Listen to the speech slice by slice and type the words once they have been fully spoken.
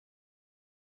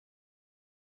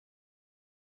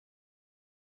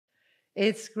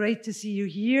It's great to see you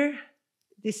here.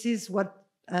 This is what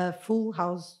a full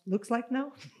house looks like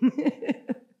now,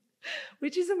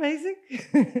 which is amazing.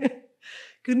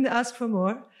 Couldn't ask for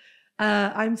more.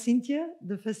 I'm Cynthia,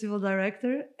 the festival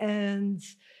director, and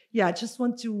yeah, I just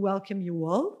want to welcome you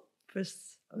all,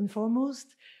 first and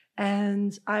foremost.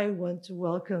 And I want to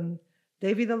welcome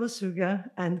David Olusoga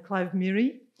and Clive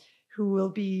Myrie, who will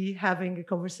be having a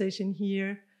conversation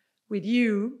here with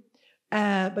you.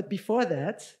 But before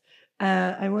that,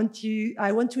 I want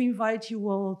to invite you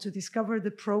all to discover the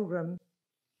program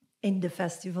in the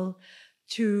festival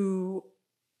through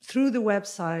the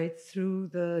website, through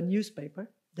the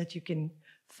newspaper that you can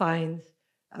find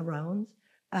around.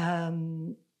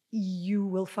 You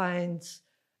will find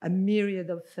a myriad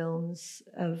of films,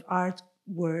 of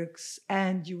artworks,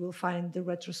 and you will find the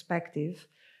retrospective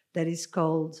that is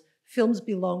called Films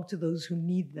Belong to Those Who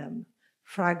Need Them,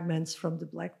 Fragments from the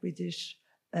Black British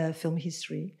Film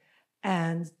History.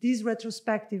 And this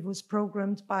retrospective was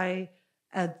programmed by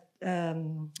a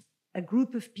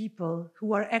group of people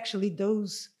who are actually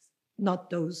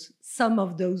some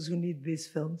of those who need these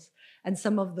films, and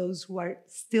some of those who are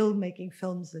still making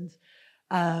films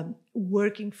and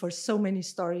working for so many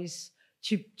stories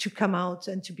to come out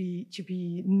and to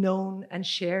be known and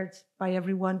shared by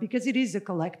everyone, because it is a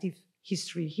collective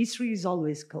history. History is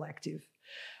always collective.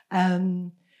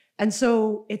 And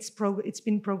so it's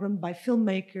been programmed by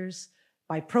filmmakers,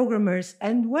 by programmers,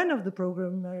 and one of the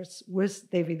programmers was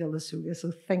David Olusoga.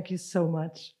 So thank you so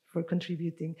much for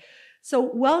contributing. So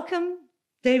welcome,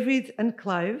 David and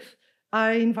Clive.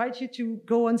 I invite you to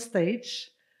go on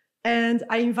stage, and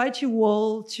I invite you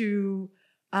all to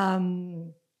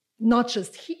not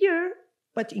just hear,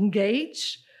 but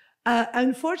engage.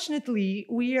 Unfortunately,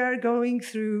 we are going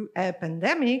through a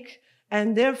pandemic,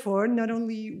 and therefore, not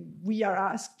only we are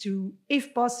asked to,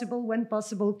 if possible, when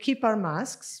possible, keep our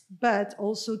masks, but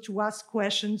also to ask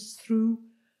questions through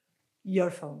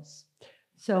your phones.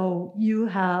 So you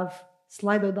have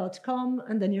slido.com,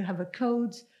 and then you have a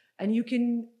code, and you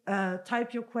can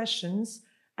type your questions,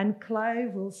 and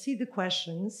Clive will see the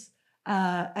questions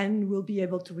and will be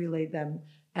able to relay them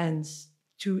and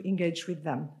to engage with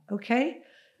them, okay?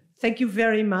 Thank you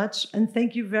very much, and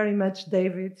thank you very much,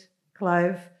 David,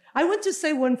 Clive. I want to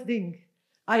say one thing.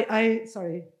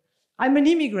 Sorry, I'm an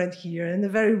immigrant here, and a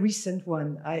very recent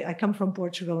one. I come from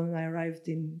Portugal, and I arrived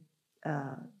in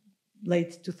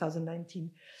late 2019.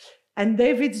 And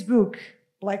David's book,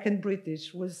 Black and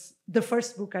British, was the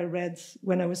first book I read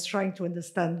when I was trying to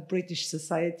understand British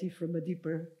society from a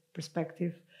deeper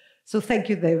perspective. So thank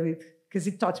you, David, because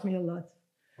it taught me a lot.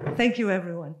 Thank you,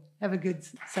 everyone. Have a good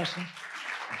session.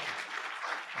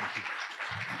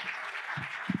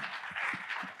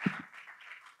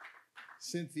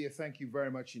 Cynthia, thank you very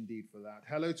much indeed for that.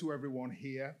 Hello to everyone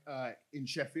here in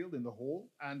Sheffield, in the hall,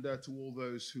 and to all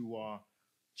those who are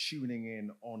tuning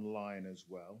in online as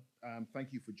well.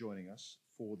 Thank you for joining us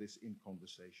for this In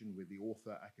Conversation with the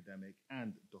author, academic,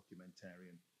 and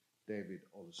documentarian, David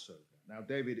Olusoga. Now,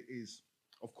 David is,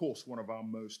 of course, one of our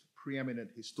most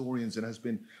preeminent historians and has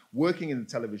been working in the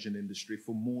television industry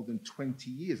for more than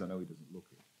 20 years. I know he doesn't look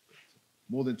it, but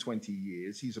more than 20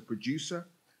 years. He's a producer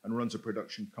and runs a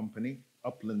production company,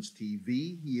 Uplands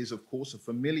TV. He is, of course, a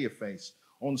familiar face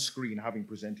on screen, having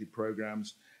presented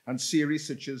programs and series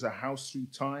such as A House Through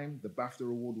Time, the BAFTA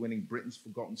award-winning Britain's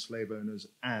Forgotten Slave Owners,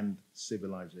 and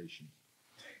Civilization.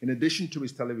 In addition to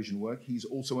his television work, he's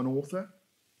also an author,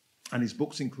 and his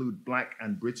books include Black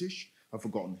and British, A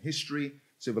Forgotten History,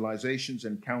 Civilizations,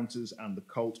 Encounters, and the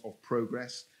Cult of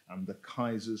Progress, and the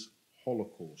Kaiser's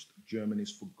Holocaust,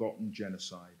 Germany's Forgotten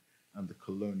Genocide, and the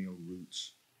Colonial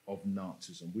Roots of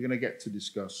Nazism. We're going to get to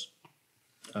discuss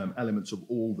elements of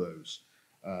all those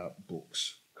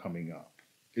books coming up.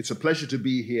 It's a pleasure to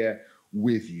be here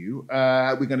with you.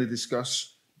 We're going to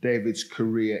discuss David's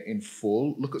career in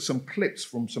full, look at some clips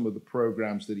from some of the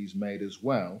programs that he's made as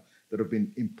well that have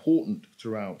been important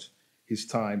throughout his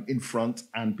time in front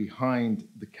and behind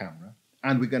the camera.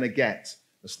 And we're going to get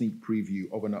a sneak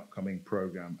preview of an upcoming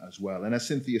program as well. And as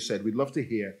Cynthia said, we'd love to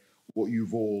hear what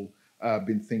you've all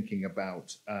been thinking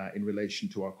about in relation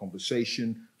to our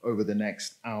conversation over the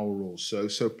next hour or so.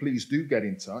 So please do get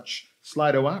in touch.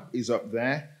 Slido app is up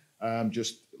there.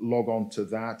 Just log on to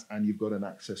that and you've got an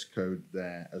access code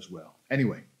there as well.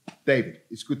 Anyway, David,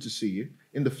 it's good to see you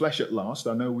in the flesh at last.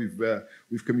 I know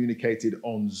we've communicated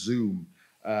on Zoom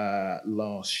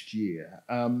last year,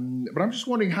 but I'm just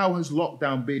wondering, how has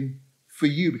lockdown been for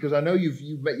you? Because I know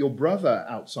you've met your brother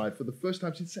outside for the first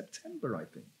time since September, I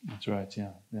think. That's right.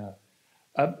 Yeah.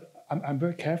 I'm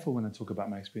very careful when I talk about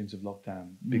my experience of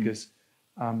lockdown because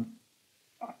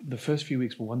the first few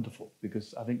weeks were wonderful,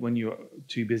 because I think when you're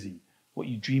too busy, what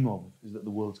you dream of is that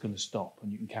the world's going to stop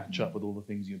and you can catch up with all the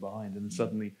things you're behind. And then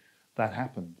suddenly that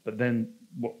happened. But then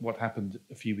what happened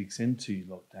a few weeks into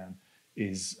lockdown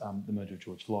is the murder of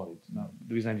George Floyd. Now,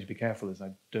 the reason I need to be careful is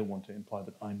I don't want to imply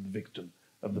that I'm the victim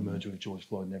of the murder of George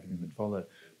Floyd and everything that followed.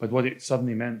 But what it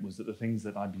suddenly meant was that the things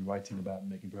that I'd been writing about and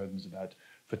making programs about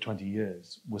for 20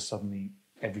 years was suddenly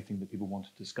everything that people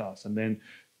wanted to discuss. And then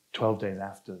 12 days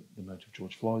after the murder of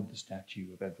George Floyd, the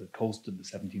statue of Edward Colston, the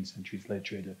 17th century slave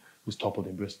trader, was toppled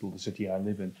in Bristol, the city I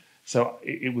live in. So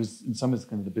it was, in some ways,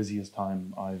 kind of the busiest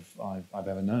time I've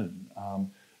ever known,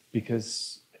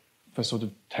 because for sort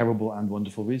of terrible and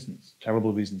wonderful reasons.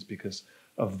 Terrible reasons because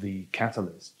of the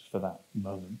catalyst for that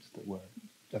moment that we're,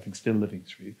 I think, still living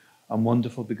through, and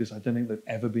wonderful because I don't think there's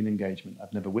ever been engagement.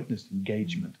 I've never witnessed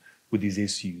engagement with these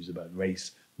issues about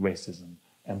race, racism,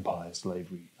 empire,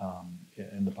 slavery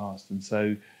in the past. And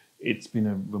so it's been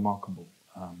a remarkable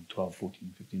 12,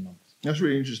 14, 15 months. That's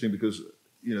really interesting because,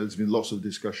 you know, there's been lots of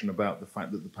discussion about the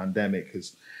fact that the pandemic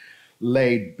has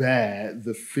laid bare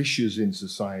the fissures in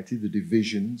society, the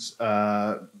divisions,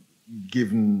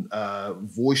 given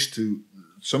voice to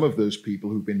some of those people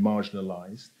who've been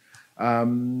marginalized.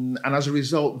 And as a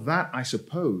result, that, I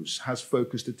suppose, has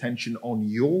focused attention on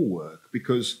your work,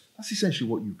 because that's essentially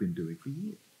what you've been doing for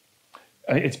years.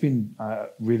 It's been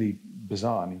really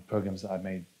bizarre. I mean, programs that I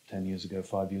made 10 years ago,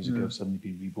 5 years ago, have suddenly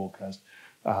been rebroadcast.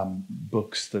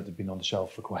 Books that have been on the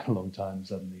shelf for quite a long time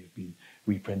suddenly have been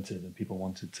reprinted, and people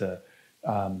wanted to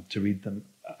read them.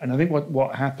 And I think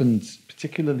what happened,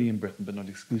 particularly in Britain, but not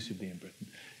exclusively in Britain,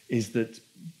 is that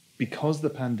because the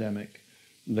pandemic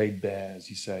laid bare, as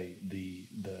you say, the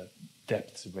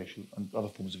depths of racial and other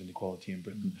forms of inequality in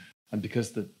Britain, and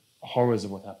because the horrors of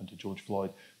what happened to George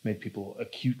Floyd made people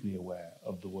acutely aware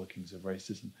of the workings of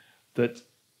racism, that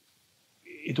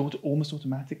it almost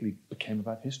automatically became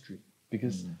about history,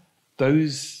 because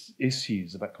those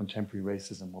issues about contemporary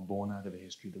racism were born out of a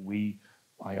history that we,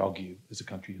 I argue, as a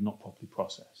country, have not properly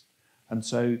processed. And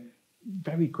so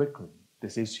very quickly,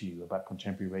 this issue about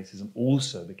contemporary racism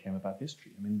also became about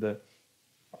history. I mean,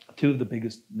 two of the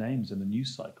biggest names in the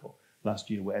news cycle last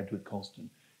year were Edward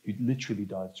Colston, who literally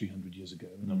died 300 years ago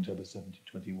in October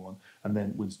 1721, and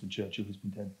then Winston Churchill, who's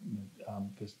been dead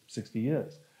for 60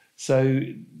 years. So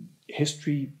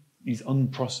history, these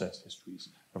unprocessed histories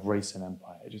of race and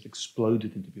empire, just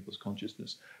exploded into people's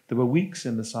consciousness. There were weeks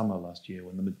in the summer last year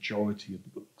when the majority of the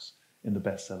books in the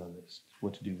bestseller list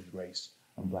were to do with race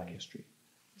and black history.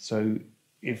 So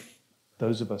if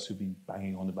those of us who've been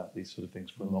banging on about these sort of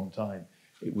things for a long time,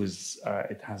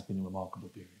 it has been a remarkable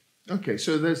period. Okay,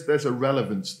 so there's a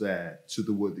relevance there to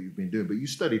the work that you've been doing, but you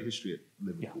studied history at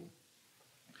Liverpool.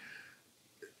 Yeah.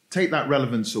 Take that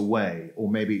relevance away, or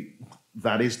maybe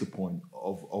that is the point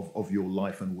of your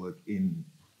life and work in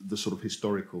the sort of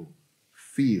historical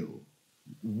field.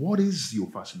 What is your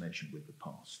fascination with the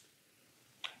past?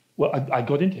 Well, I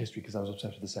got into history because I was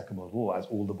obsessed with the Second World War, as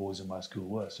all the boys in my school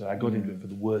were. So I got into it for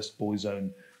the worst boys'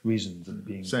 own reasons of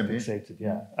being fixated.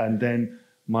 Yeah. And then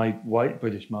my white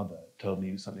British mother told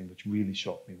me something which really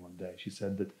shocked me one day. She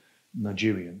said that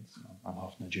Nigerians, I'm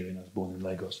half Nigerian, I was born in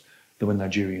Lagos, there were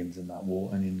Nigerians in that war.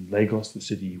 And in Lagos, the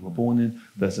city you were born in,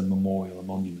 there's a memorial, a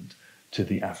monument to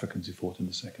the Africans who fought in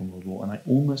the Second World War. And I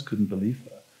almost couldn't believe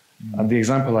her. And the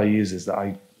example I use is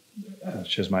that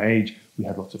shows my age, we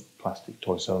had lots of plastic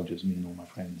toy soldiers, me and all my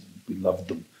friends, and we loved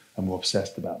them and were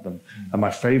obsessed about them. And my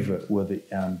favourite were the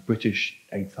British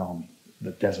 8th Army,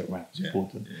 the desert rats who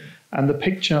fought them. And the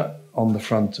picture on the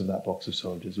front of that box of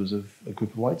soldiers was of a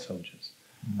group of white soldiers.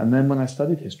 And then when I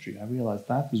studied history, I realised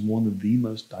that was one of the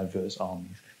most diverse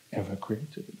armies ever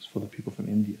created. It was full of people from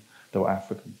India. There were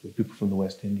Africans, there were people from the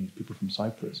West Indies, people from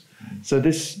Cyprus. So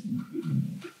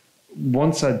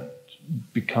once I'd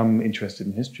become interested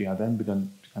in history, I then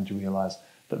began to realise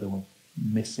that there were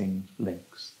missing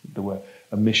links. There were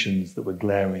omissions that were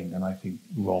glaring and I think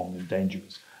wrong and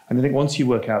dangerous. And I think once you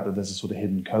work out that there's a sort of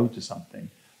hidden code to something,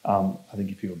 I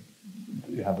think if you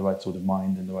have the right sort of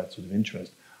mind and the right sort of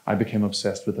interest, I became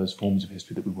obsessed with those forms of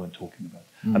history that we weren't talking about.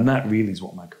 And that really is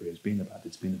what my career has been about.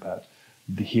 It's been about,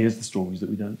 here's the stories that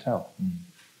we don't tell.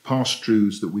 Past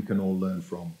truths that we can all learn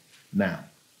from now,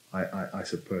 I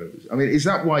suppose. I mean, is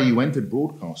that why you entered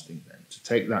broadcasting then? To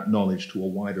take that knowledge to a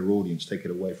wider audience, take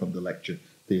it away from the lecture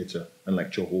theatre and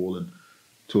lecture hall and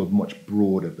to a much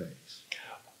broader base?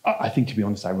 I think, to be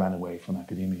honest, I ran away from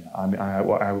academia. I mean,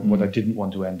 what I didn't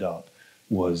want to end up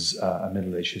was a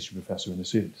middle-aged history professor in a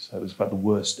suit. So it was about the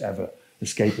worst ever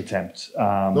escape attempt.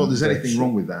 No, there's anything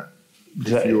wrong with that.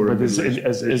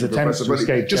 As attempts to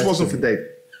escape. It just wasn't for Dave.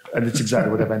 And it's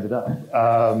exactly what I've ended up.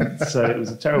 So it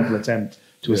was a terrible attempt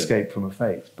to escape from a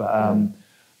fate. But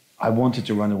I wanted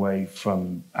to run away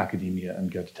from academia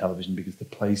and go to television because the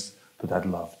place that I'd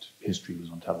loved history was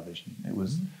on television. It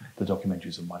was the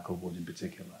documentaries of Michael Wood in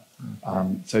particular.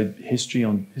 So history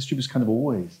was kind of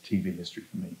always TV history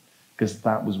for me, because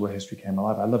that was where history came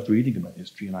alive. I loved reading about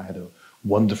history, and I had a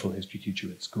wonderful history teacher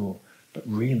at school, but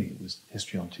really it was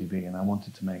history on TV, and I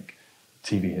wanted to make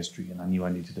TV history, and I knew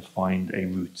I needed to find a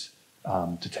route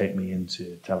to take me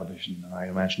into television. And I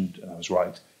imagined, and I was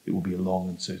right, it would be a long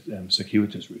and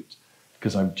circuitous route,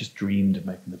 because I just dreamed of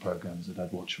making the programs that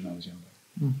I'd watched when I was younger.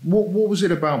 What was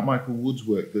it about Michael Wood's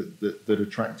work that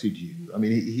attracted you? I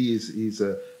mean, he's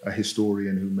a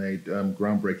historian who made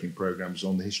groundbreaking programs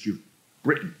on the history of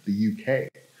Britain, the UK,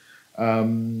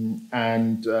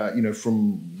 and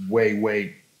from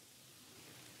way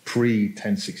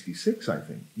pre-1066, I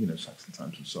think, Saxon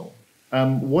times and so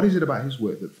on. What is it about his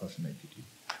work that fascinated you?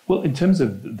 Well, in terms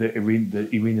of the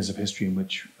arenas of history in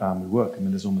which we work, I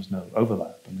mean, there's almost no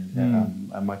overlap. I mean,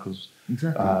 and Michael's,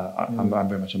 exactly. I'm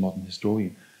very much a modern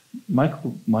historian.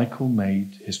 Michael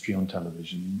made history on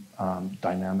television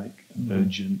dynamic and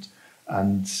urgent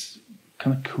and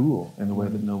kind of cool in a way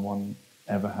that no one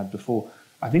ever had before.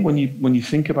 I think when you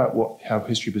think about how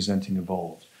history presenting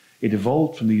evolved, it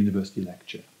evolved from the university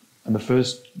lecture, and the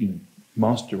first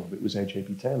master of it was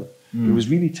A.J.P. Taylor, who was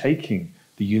really taking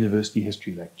the university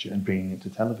history lecture and bringing it to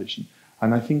television.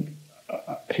 And I think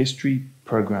history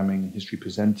programming and history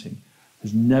presenting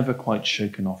has never quite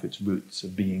shaken off its roots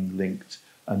of being linked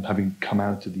and having come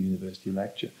out of the university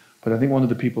lecture. But I think one of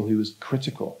the people who was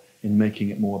critical in making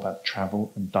it more about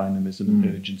travel and dynamism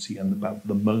and urgency and about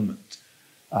the moment,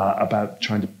 about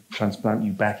trying to transplant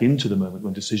you back into the moment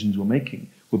when decisions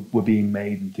were being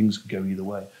made and things could go either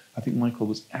way. I think Michael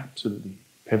was absolutely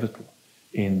pivotal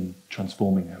in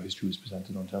transforming how history was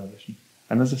presented on television.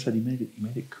 And as I said, he made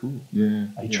it cool. Yeah.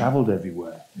 He traveled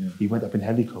everywhere. Yeah. He went up in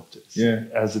helicopters. Yeah.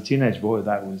 As a teenage boy,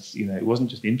 that was, it wasn't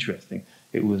just interesting.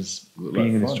 It was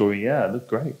being in a story. Yeah, it looked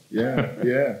great.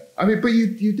 Yeah. I mean, but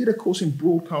you did a course in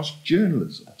broadcast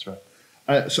journalism. That's right.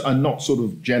 And not sort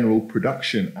of general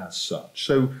production as such.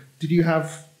 So did you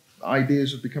have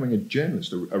ideas of becoming a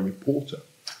journalist, a reporter?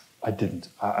 I didn't.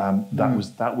 That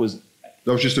was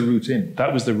just a route in.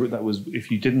 That was if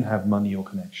you didn't have money or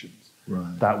connections.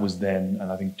 Right. That was then,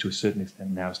 and I think to a certain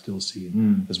extent now still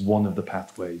seen as one of the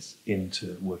pathways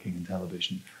into working in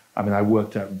television. I mean, I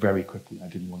worked out very quickly I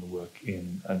didn't want to work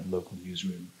in a local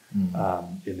newsroom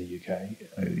in the UK.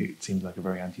 It seemed like a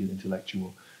very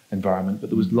anti-intellectual environment, but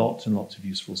there was lots and lots of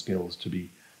useful skills to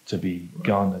be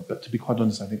garnered. But to be quite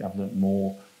honest, I think I've learned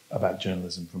more about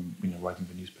journalism from writing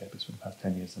for newspapers for the past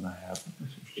 10 years than I have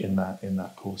in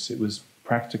that course. It was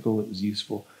practical, it was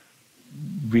useful.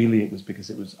 Really, it was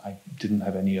because I didn't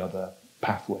have any other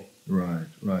pathway. Right.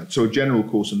 So a general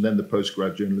course and then the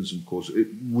postgrad journalism course.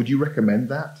 Would you recommend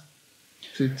that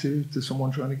to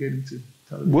someone trying to get into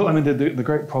television? Well, I mean, the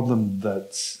great problem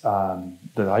that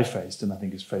I faced, and I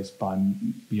think is faced by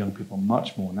young people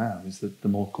much more now, is that the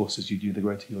more courses you do, the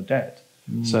greater your debt.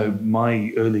 So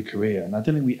my early career, and I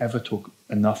don't think we ever talk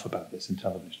enough about this in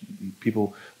television.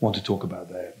 People want to talk about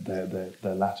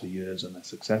their latter years and their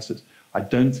successes. I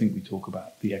don't think we talk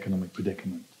about the economic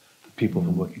predicament that people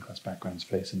from working class backgrounds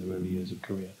face in their early years of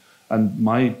career. And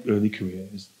my early career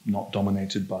is not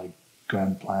dominated by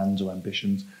grand plans or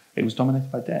ambitions. It was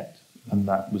dominated by debt, and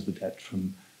that was the debt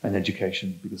from an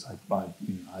education, because I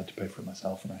had to pay for it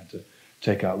myself and I had to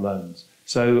take out loans.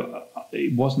 So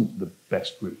it wasn't the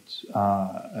best route.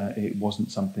 It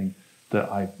wasn't something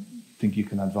that I think you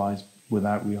can advise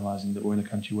without realizing that we're in a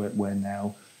country where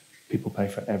now people pay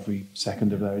for every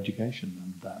second of their education,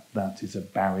 and that is a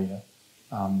barrier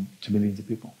to millions of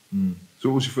people. So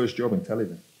what was your first job in telly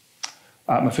then?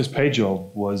 My first paid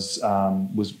job was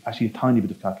actually a tiny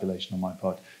bit of calculation on my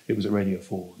part. It was at Radio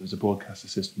 4. There was a broadcast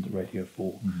assistant at Radio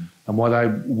 4. And what I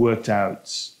worked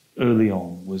out early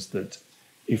on was that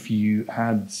if you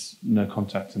had no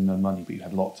contact and no money, but you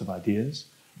had lots of ideas,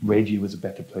 radio was a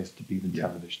better place to be than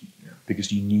television,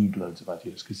 because you need loads of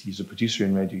ideas. Because as a producer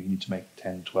in radio, you need to make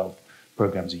 10, 12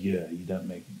 programs a year. You don't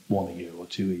make one a year or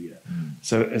two a year.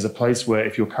 So as a place where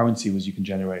if your currency was you can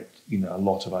generate a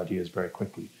lot of ideas very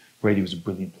quickly, radio was a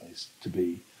brilliant place to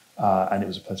be. And it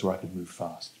was a place where I could move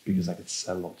fast because I could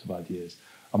sell lots of ideas.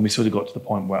 And we sort of got to the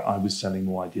point where I was selling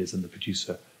more ideas than the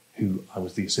producer who I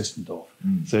was the assistant of.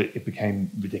 So it became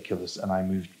ridiculous, and I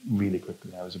moved really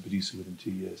quickly. I was a producer within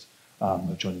 2 years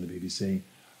of joining the BBC.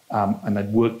 And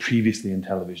I'd worked previously in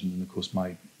television, and of course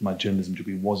my journalism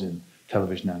degree was in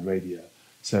television and radio.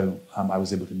 So I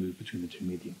was able to move between the two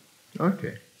medium.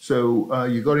 Okay. So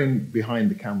you got in behind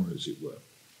the camera, as it were,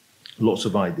 lots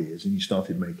of ideas, and you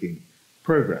started making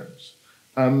programs.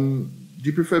 Do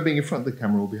you prefer being in front of the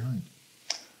camera or behind?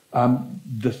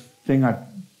 The thing I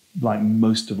like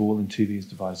most of all in TV is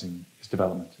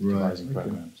development, devising okay.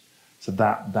 programs. So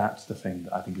that's the thing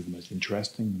that I think is the most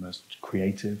interesting, the most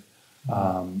creative,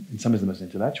 in some ways the most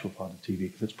intellectual part of TV,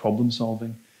 because it's problem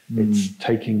solving. It's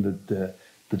taking the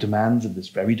demands of this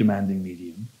very demanding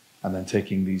medium and then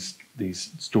taking these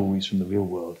stories from the real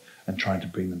world and trying to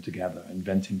bring them together,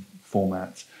 inventing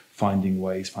formats, finding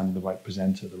ways, finding the right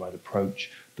presenter, the right approach,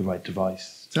 the right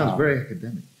device. Sounds very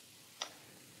academic.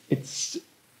 It's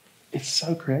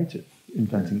so creative,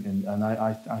 inventing, and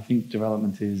I think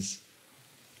development is.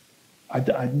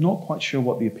 I'm not quite sure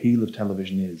what the appeal of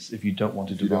television is if you don't want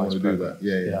to devise programs.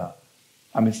 Yeah.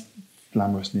 I mean, it's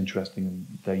glamorous and interesting, and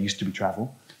there used to be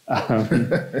travel. But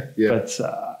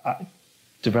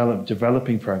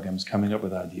developing programs, coming up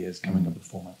with ideas, coming up with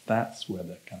formats, that's where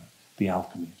the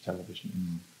alchemy of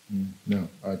television is. No,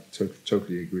 I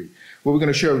totally agree. Well, we're going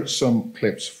to show some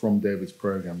clips from David's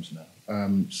programs now.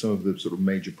 Some of the sort of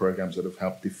major programs that have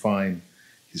helped define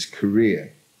his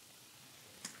career.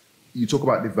 You talk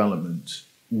about development.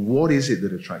 What is it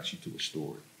that attracts you to a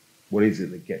story? What is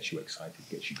it that gets you excited,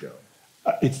 gets you going?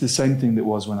 It's the same thing that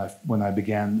was when I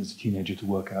began as a teenager to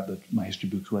work out that my history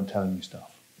books weren't telling me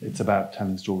stuff. It's about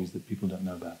telling stories that people don't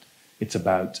know about. It's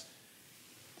about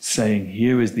saying,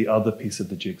 here is the other piece of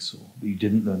the jigsaw that you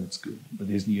didn't learn at school, that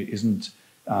isn't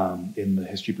in the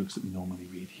history books that we normally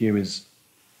read. Here is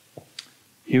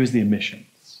the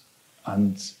omissions,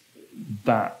 and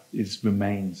that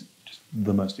remains just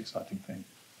the most exciting thing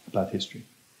about history.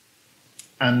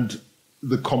 And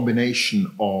the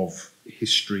combination of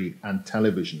history and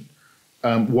television.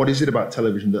 What is it about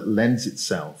television that lends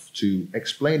itself to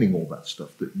explaining all that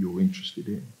stuff that you're interested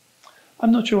in?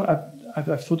 I'm not sure.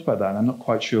 I've thought about that, and I'm not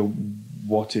quite sure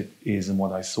what it is and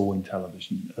what I saw in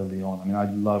television early on. I mean, I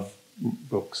love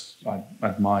books. I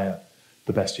admire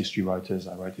the best history writers.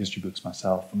 I write history books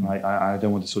myself. And I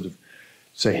don't want to sort of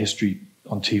say history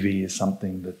on TV is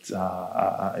something that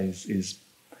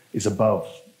is above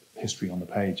history on the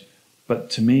page. But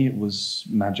to me, it was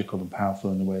magical and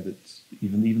powerful in a way that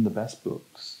even the best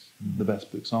books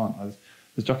aren't.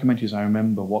 There's documentaries I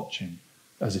remember watching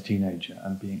as a teenager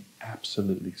and being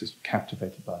absolutely just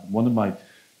captivated by them. One of my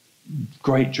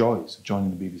great joys of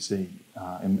joining the BBC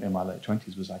in my late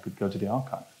 20s was I could go to the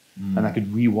archive and I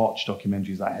could re-watch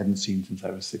documentaries that I hadn't seen since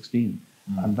I was 16.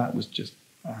 And that was just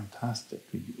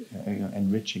fantastically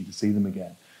enriching to see them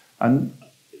again. And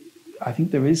I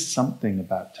think there is something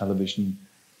about television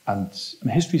and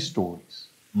history stories.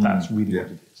 That's really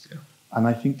what it is. Yeah. And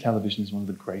I think television is one of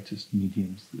the greatest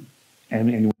mediums that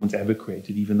anyone's ever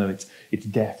created, even though its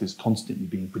death is constantly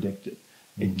being predicted.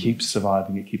 It keeps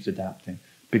surviving, it keeps adapting,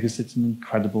 because it's an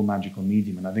incredible magical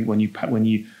medium. And I think when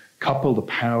you couple the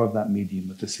power of that medium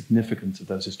with the significance of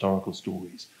those historical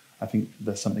stories, I think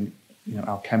there's something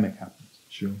alchemic happens.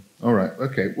 Sure. All right.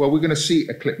 Okay. Well, we're going to see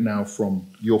a clip now from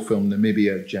your film,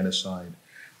 Namibia, Genocide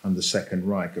and the Second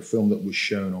Reich, a film that was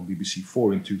shown on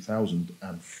BBC4 in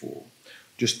 2004.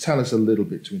 Just tell us a little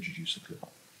bit to introduce the clip.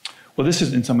 Well, this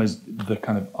is in some ways the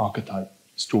kind of archetype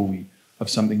story of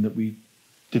something that we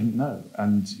didn't know.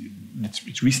 And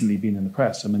it's recently been in the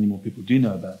press, so many more people do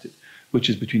know about it, which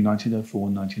is between 1904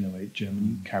 and 1908,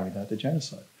 Germany carried out a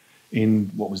genocide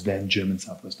in what was then German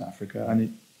Southwest Africa, and it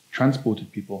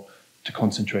transported people to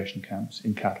concentration camps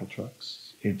in cattle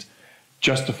trucks. It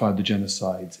justified the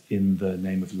genocide in the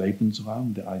name of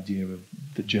Lebensraum, the idea of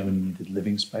that Germany needed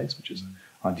living space, which is an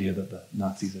idea that the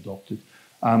Nazis adopted.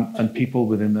 And people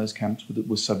within those camps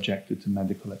were subjected to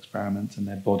medical experiments, and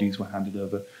their bodies were handed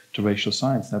over to racial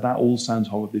science. Now, that all sounds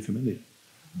horribly familiar.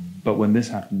 But when this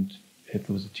happened,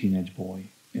 Hitler was a teenage boy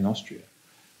in Austria.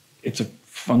 It's a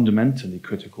fundamentally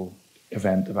critical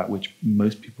event about which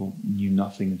most people knew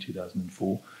nothing in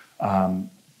 2004.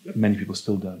 Many people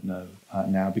still don't know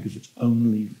now, because it's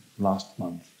only last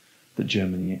month that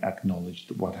Germany acknowledged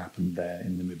that what happened there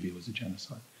in Namibia was a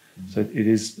genocide. So it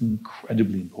is an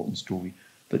incredibly important story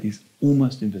that is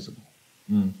almost invisible.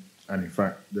 And in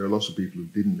fact, there are lots of people who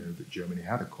didn't know that Germany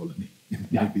had a colony in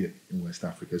Namibia in West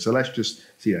Africa. So let's just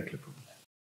see a clip of that.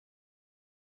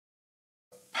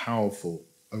 Powerful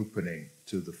opening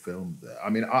to the film there. I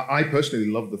mean, I personally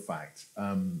love the fact,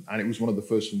 and it was one of the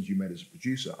first films you made as a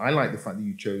producer, I like the fact that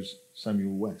you chose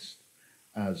Samuel West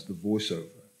as the voiceover,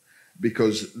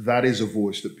 because that is a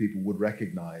voice that people would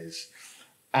recognize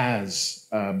as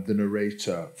the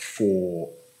narrator for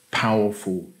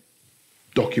powerful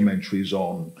documentaries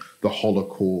on the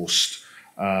Holocaust,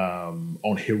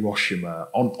 on Hiroshima,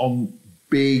 on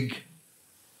big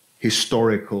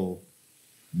historical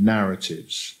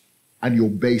narratives, and you're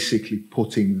basically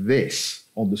putting this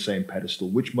on the same pedestal,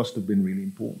 which must have been really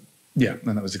important. Yeah,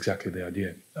 and that was exactly the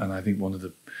idea. And I think one of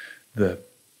the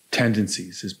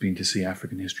tendencies has been to see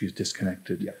African history as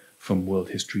disconnected from world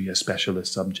history, a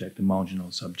specialist subject, a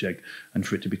marginal subject, and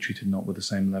for it to be treated not with the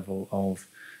same level of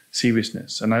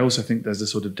seriousness. And I also think there's a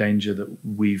sort of danger that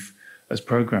we've, as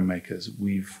program makers,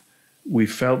 we've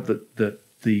felt that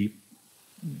the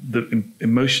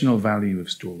emotional value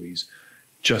of stories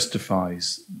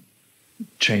justifies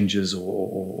changes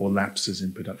or lapses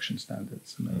in production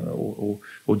standards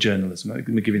or journalism. Let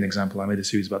me give you an example. I made a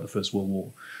series about the First World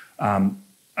War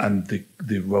and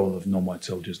the role of non-white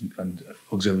soldiers and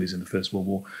auxiliaries in the First World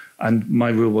War. And my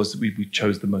rule was that we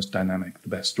chose the most dynamic, the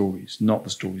best stories, not the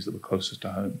stories that were closest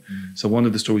to home. So one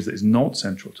of the stories that is not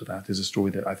central to that is a story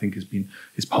that I think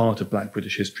is part of Black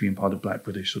British history and part of Black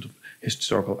British sort of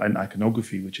historical and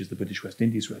iconography, which is the British West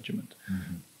Indies Regiment.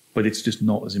 But it's just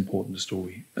not as important a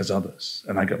story as others.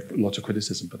 And I got lots of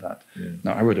criticism for that.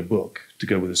 Now, I wrote a book to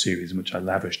go with a series in which I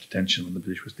lavished attention on the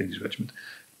British West Indies Regiment.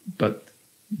 But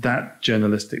that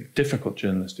difficult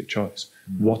journalistic choice,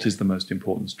 what is the most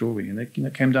important story? And it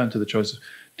came down to the choice of,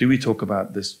 do we talk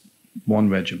about this one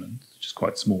regiment, which is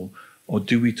quite small, or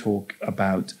do we talk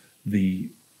about the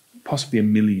possibly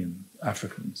 1 million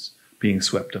Africans being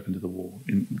swept up into the war,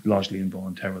 largely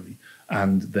involuntarily,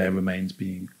 and their remains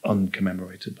being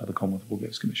uncommemorated by the Commonwealth War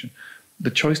Graves Commission? The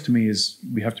choice to me is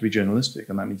we have to be journalistic,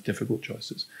 and that means difficult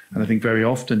choices. And I think very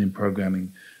often in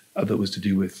programming that was to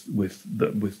do with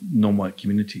non-white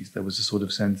communities, there was a sort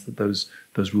of sense that those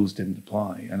rules didn't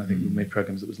apply. And I think we made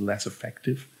programs that was less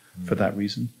effective for that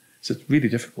reason. So it's really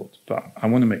difficult, but I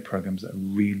want to make programs that are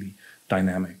really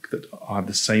dynamic, that have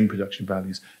the same production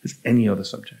values as any other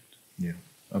subject. Yeah,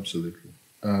 absolutely.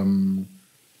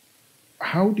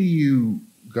 How do you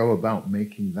go about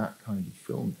making that kind of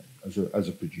film then, as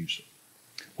a producer?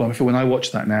 Well, when I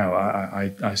watch that now,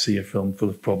 I see a film full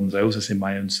of problems. I also see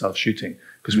my own self-shooting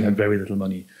because we had very little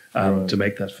money to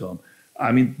make that film.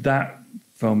 I mean, that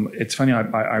film, it's funny,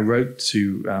 I wrote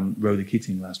to Roly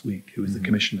Keating last week, who was the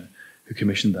commissioner who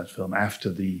commissioned that film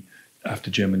after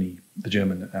Germany, the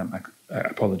German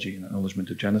apology and acknowledgement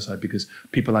of genocide, because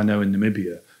people I know in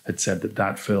Namibia had said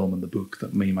that film and the book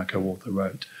that me and my co-author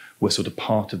wrote were sort of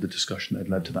part of the discussion that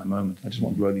led to that moment. I just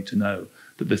want Roly to know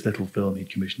that this little film he'd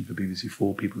commissioned for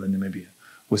BBC4 people in Namibia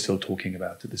were still talking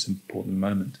about at this important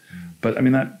moment. But I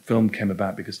mean, that film came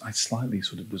about because I slightly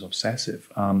sort of was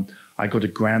obsessive. I got a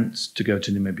grant to go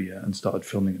to Namibia and started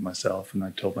filming it myself, and I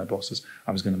told my bosses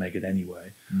I was going to make it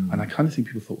anyway. And I kind of think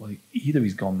people thought, well, either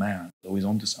he's gone mad or he's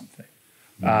onto something.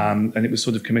 And it was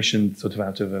sort of commissioned sort of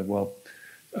out of a, well,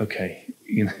 okay,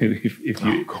 you know,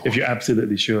 if you're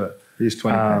absolutely sure. Here's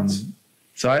 20 pence.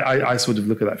 So I sort of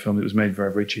look at that film. It was made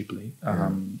very, very cheaply.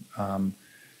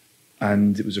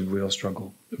 And it was a real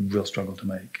struggle to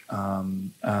make.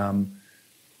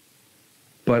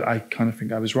 But I kind of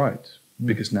think I was right,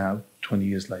 because now, 20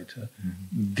 years later,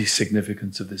 the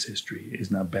significance of this history is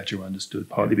now better understood,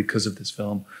 partly because of this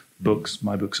film, books,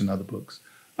 my books and other books,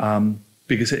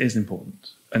 because it is important.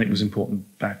 And it was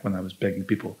important back when I was begging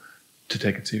people to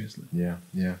take it seriously. Yeah,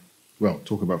 yeah. Well,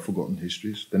 talk about forgotten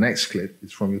histories. The next clip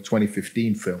is from your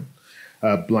 2015 film,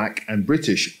 Black and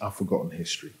British, A Forgotten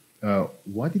History.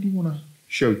 Why did you want to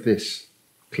show this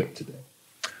clip today?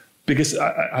 Because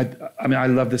I mean, I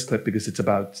love this clip because it's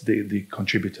about the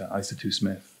contributor, Isatu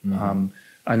Smith. And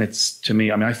it's, to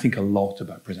me, I mean, I think a lot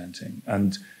about presenting,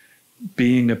 and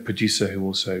being a producer who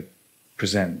also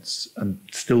presents and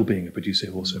still being a producer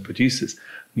who also produces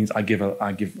means I give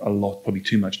a lot, probably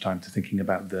too much time to thinking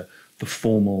about the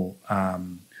formal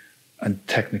and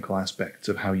technical aspects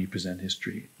of how you present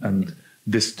history. And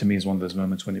this, to me, is one of those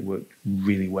moments when it worked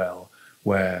really well,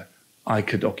 where I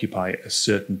could occupy a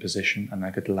certain position and I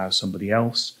could allow somebody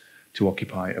else to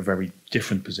occupy a very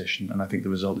different position. And I think the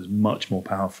result is much more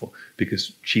powerful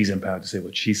because she's empowered to say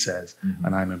what she says,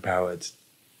 and I'm empowered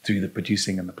through the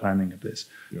producing and the planning of this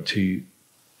to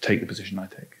take the position I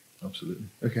take. Absolutely.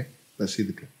 Okay, let's see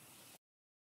the clip.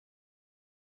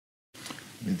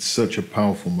 It's such a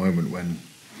powerful moment when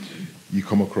you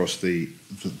come across the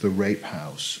rape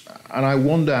house. And I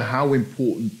wonder how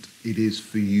important it is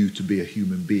for you to be a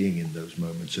human being in those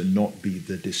moments and not be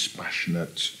the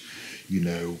dispassionate,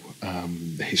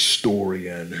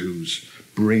 historian who's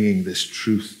bringing this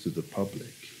truth to the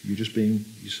public. You're just being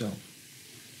yourself.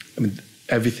 I mean,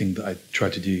 everything that I try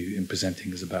to do in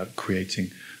presenting is about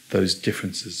creating those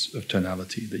differences of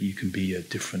tonality, that you can be a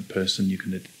different person, you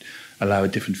can allow a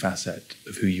different facet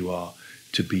of who you are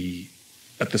to be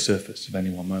at the surface of any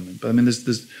one moment. But I mean,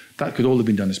 there's that could all have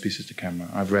been done as pieces to camera.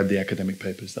 I've read the academic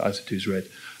papers that Isatu's read,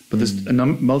 but there's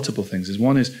multiple things.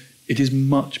 One is it is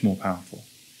much more powerful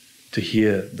to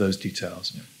hear those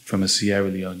details from a Sierra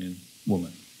Leonean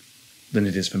woman than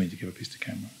it is for me to give a piece to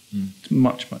camera. It's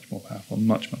much, much more powerful,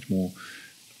 much, much more,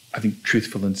 I think,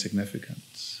 truthful and significant.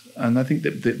 And I think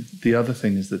that the other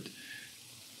thing is that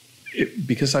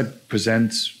because I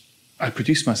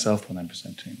produce myself when I'm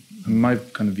presenting. And my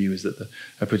kind of view is that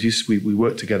we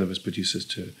work together as producers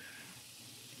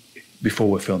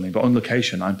before we're filming, but on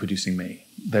location, I'm producing me.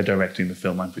 They're directing the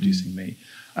film, I'm producing me.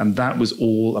 And that was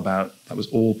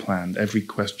all planned. Every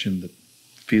question that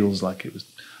feels like it was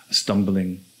a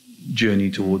stumbling journey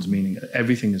towards meaning,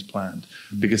 everything is planned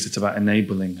because it's about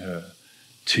enabling her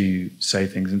to say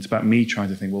things. And it's about me trying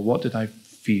to think, well, what did I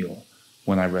feel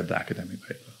when I read the academic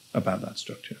paper about that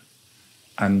structure?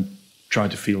 And try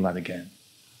to feel that again.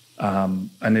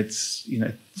 And it's,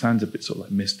 it sounds a bit sort of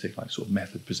like mystic, like sort of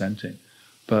method presenting.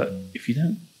 But if you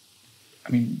don't,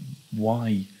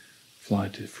 why fly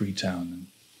to Freetown and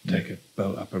take a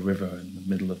boat up a river in the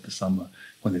middle of the summer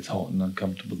when it's hot and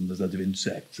uncomfortable and there's loads of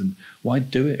insects? And why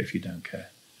do it if you don't care?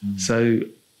 So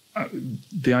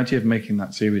the idea of making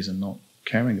that series and not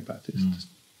caring about it is just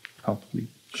palpably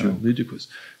ludicrous.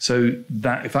 So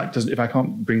that if I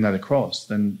can't bring that across,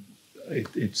 then it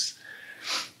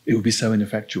would be so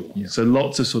ineffectual. Yeah. So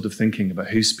lots of sort of thinking about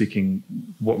who's speaking,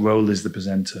 what role is the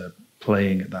presenter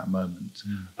playing at that moment,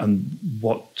 and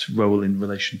what role in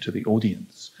relation to the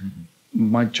audience.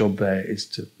 My job there is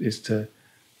to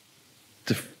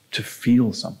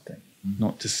feel something,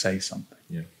 not to say something.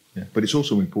 Yeah. But it's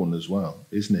also important as well,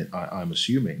 isn't it? I'm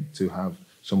assuming to have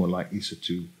someone like Issa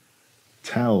to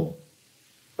tell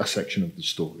a section of the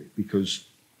story, because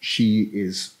she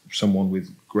is someone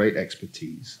with great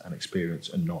expertise and experience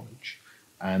and knowledge,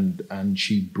 and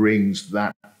she brings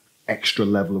that extra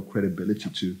level of credibility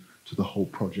to the whole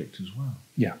project as well.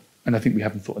 Yeah, and I think we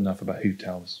haven't thought enough about who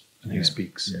tells and who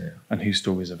speaks and whose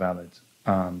stories are valid.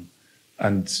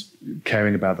 And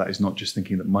caring about that is not just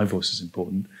thinking that my voice is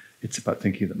important, it's about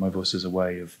thinking that my voice is a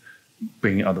way of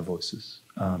bringing other voices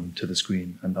to the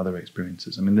screen and other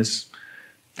experiences.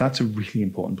 That's a really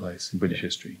important place in British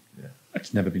history. Yeah.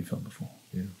 It's never been filmed before.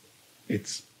 Yeah.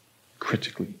 It's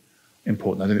critically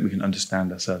important. I don't think we can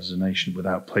understand ourselves as a nation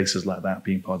without places like that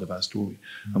being part of our story.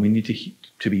 And we need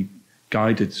to be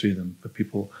guided through them for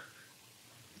people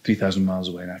 3,000 miles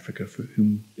away in Africa for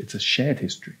whom it's a shared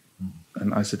history.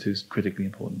 And Isatu is critically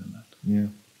important in that. Yeah.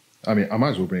 I might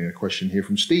as well bring a question here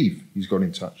from Steve. He's got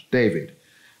in touch. David,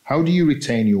 how do you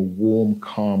retain your warm,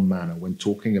 calm manner when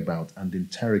talking about and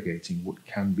interrogating what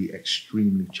can be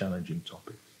extremely challenging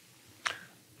topics?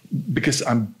 Because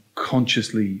I'm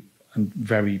consciously and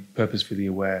very purposefully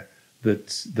aware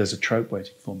that there's a trope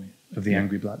waiting for me of the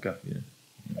angry black guy. Yeah.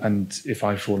 And if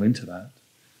I fall into that,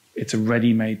 it's a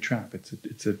ready-made trap.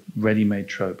 It's a ready-made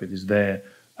trope. It is there,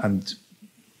 and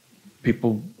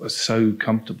people are so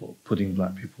comfortable putting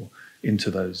black people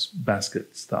into those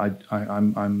baskets that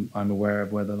I'm aware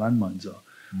of where the landmines are.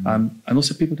 And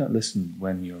also, people don't listen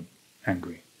when you're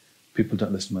angry. People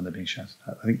don't listen when they're being shouted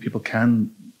at. I think people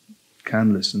can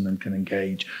listen and can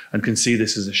engage and can see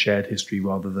this as a shared history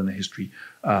rather than a history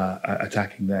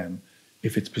attacking them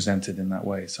if it's presented in that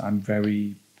way. So I'm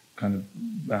very kind of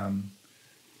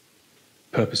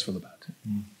purposeful about it.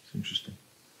 It's interesting.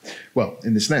 Well,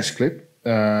 in this next clip,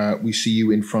 we see you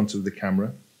in front of the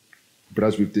camera, but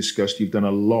as we've discussed, you've done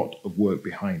a lot of work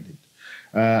behind it,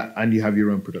 and you have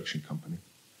your own production company.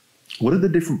 What are the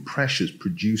different pressures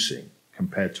producing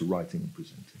compared to writing and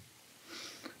presenting?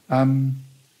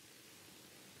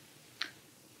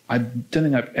 I don't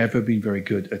think I've ever been very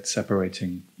good at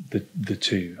separating the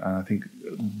two. And I think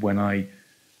when on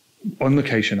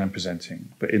location I'm presenting,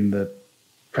 but in the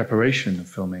preparation of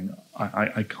filming,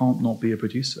 I can't not be a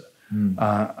producer. And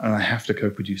I have to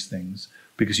co-produce things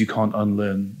because you can't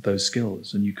unlearn those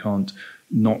skills and you can't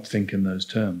not think in those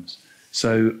terms.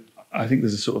 So I think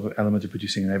there's a sort of element of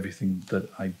producing in everything that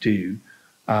I do.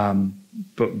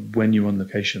 But when you're on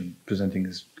location, presenting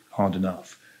is hard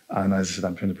enough. And as I said,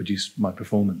 I'm trying to produce my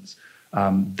performance.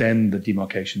 Then the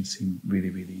demarcations seem really,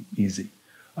 really easy.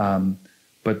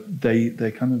 But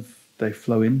they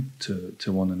flow into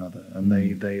one another, and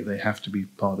they have to be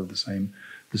part of the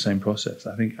same process.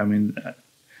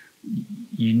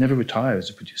 You never retire as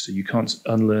a producer. You can't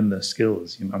unlearn their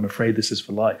skills. I'm afraid this is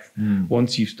for life.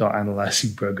 Once you start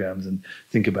analyzing programs and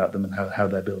think about them and how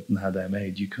they're built and how they're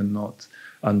made, you cannot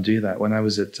undo that. When I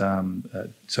was at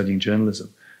studying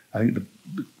journalism, I think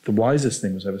the wisest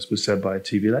thing was said by a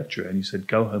TV lecturer, and he said,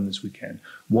 "Go home this weekend,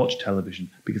 watch television,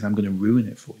 because I'm going to ruin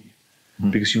it for you."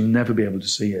 because you'll never be able to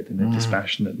see it in a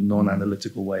dispassionate,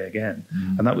 non-analytical way again.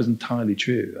 And that was entirely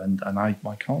true. And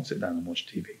I can't sit down and watch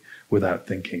TV without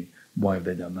thinking, why have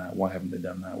they done that? Why haven't they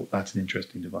done that? Well, that's an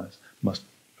interesting device. Must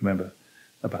remember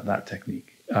about that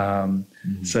technique.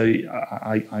 So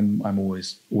I'm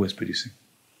always producing.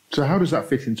 So how does that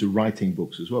fit into writing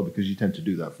books as well? Because you tend to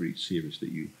do that for each series that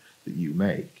you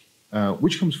make.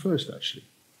 Which comes first, actually?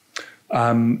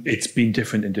 It's been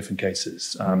different in different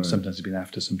cases. Sometimes it's been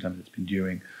after, sometimes it's been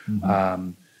during. I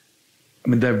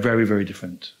mean, they're very, very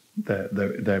different.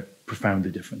 They're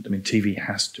profoundly different. I mean, TV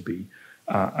has to be,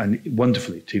 and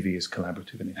wonderfully, TV is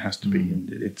collaborative, and it has to be,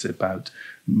 and it's about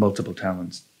multiple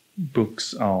talents.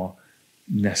 Books are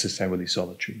necessarily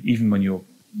solitary. Even when you're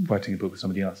writing a book with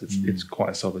somebody else, it's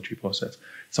quite a solitary process.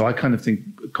 So I kind of think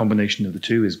a combination of the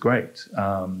two is great.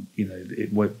 When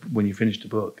you finish the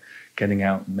book, getting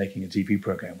out and making a TV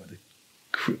program with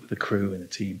the crew and a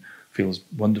team feels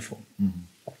wonderful.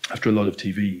 After a lot of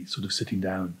TV, sort of sitting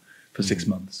down for 6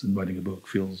 months and writing a book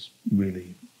feels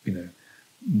really,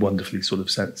 wonderfully sort of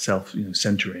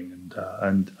centering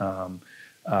and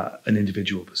an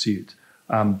individual pursuit.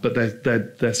 But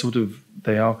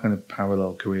they are kind of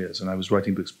parallel careers. And I was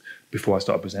writing books before I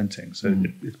started presenting, so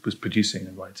it was producing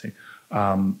and writing.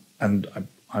 And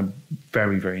I'm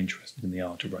very, very interested in the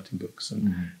art of writing books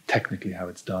and technically how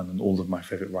it's done. And all of my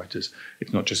favorite writers,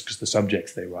 it's not just because the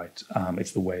subjects they write,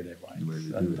 it's the way they write.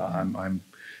 I'm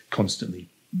constantly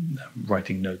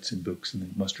writing notes in books, and I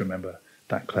must remember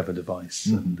that clever device.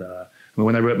 And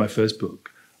when I wrote my first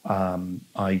book,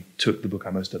 I took the book I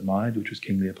most admired, which was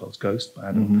King Leopold's Ghost by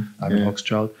Adam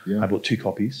Hochschild. I bought 2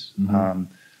 copies and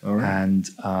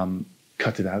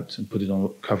cut it out and put it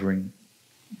on covering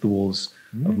the walls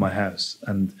of my house,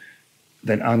 and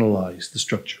then analysed the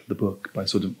structure of the book by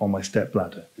sort of on my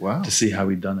stepladder to see how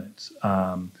he'd done it.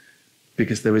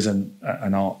 Because there is an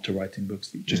art to writing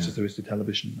books, just as there is to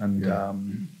television. And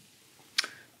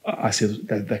I see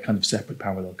they're kind of separate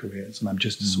parallel careers, and I'm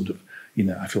just sort of,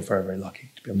 I feel very, very lucky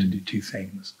to be able to do 2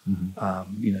 things, to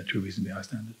a reasonably high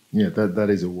standard. Yeah, that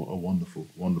is a wonderful,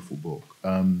 wonderful book.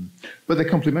 But they're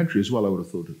complementary as well, I would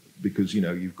have thought, because,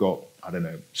 you've got,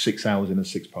 6 hours in a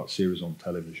 6-part series on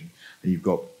television, and you've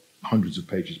got hundreds of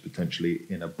pages potentially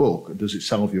in a book. Does it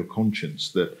salve your conscience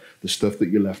that the stuff that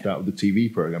you left out of the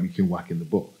TV program, you can whack in the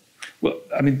book? Well,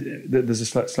 I mean, there's a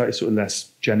slightly sort of less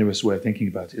generous way of thinking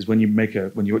about it. Is when you watch a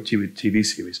TV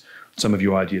series, some of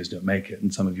your ideas don't make it,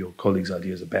 and some of your colleagues'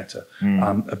 ideas are better.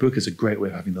 A book is a great way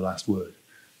of having the last word.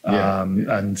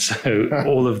 And so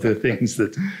all of the things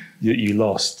that you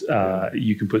lost,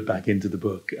 you can put back into the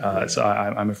book. So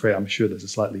I'm sure there's a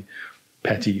slightly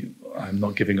petty, I'm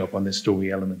not giving up on this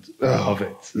story element of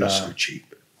it. You're so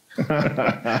cheap.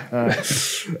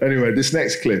 Anyway, this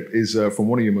next clip is from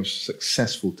one of your most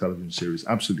successful television series,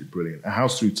 absolutely brilliant, A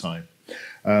House Through Time,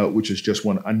 which has just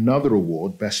won another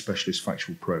award, Best Specialist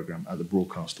Factual Programme at the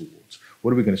Broadcast Awards.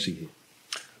 What are we going to see here?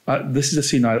 This is a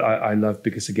scene I love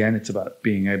because, again, it's about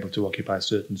being able to occupy a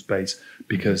certain space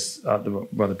because the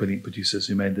rather brilliant producers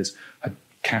who made this had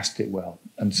cast it well.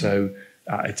 And so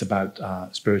it's about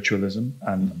spiritualism,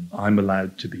 and I'm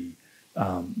allowed to be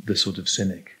the sort of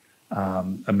cynic.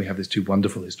 And we have these 2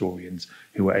 wonderful historians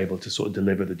who are able to sort of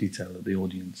deliver the detail that the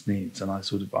audience needs. And I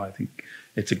think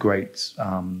it's a great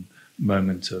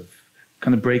moment of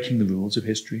kind of breaking the rules of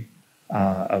history,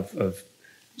 of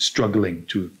struggling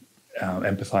to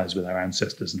empathize with our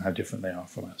ancestors and how different they are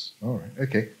from us. All right,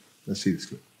 okay, let's see this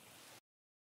clip.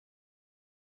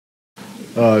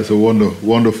 It's a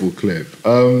wonderful clip.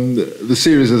 The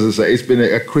series, as I say, it's been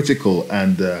a critical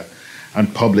and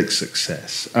public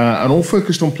success, and all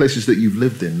focused on places that you've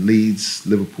lived in: Leeds,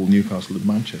 Liverpool, Newcastle, and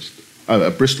Manchester.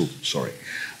 Bristol, sorry.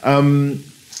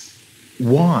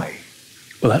 Why?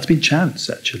 Well, that's been chance,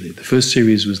 actually. The first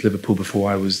series was Liverpool before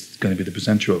I was going to be the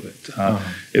presenter of it.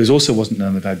 It wasn't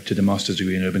known that I did a master's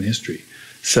degree in urban history.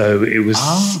 So it was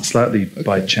slightly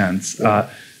by chance.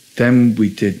 Then we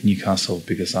did Newcastle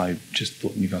because I just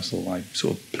thought Newcastle, I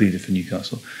sort of pleaded for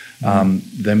Newcastle.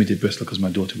 Then we did Bristol because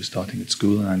my daughter was starting at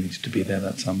school and I needed to be there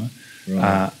that summer.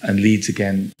 And Leeds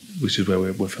again, which is where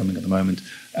we're filming at the moment.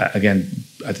 Again,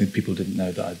 I think people didn't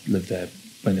know that I lived there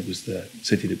when it was the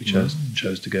city that we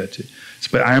chose to go to. So,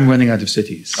 but I am running out of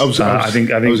cities. I was going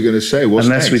to say, what's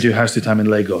unless next? we do House to Time in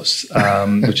Lagos,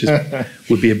 which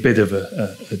would be a bit of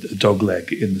a dog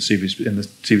leg in the series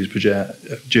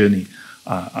journey.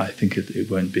 I think it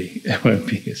won't be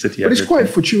a city. But it's quite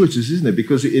fortuitous, isn't it?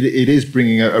 Because it is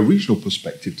bringing a regional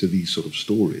perspective to these sort of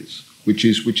stories, which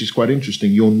is quite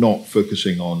interesting. You're not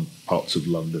focusing on parts of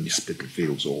London,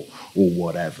 Spitalfields, or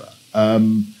whatever.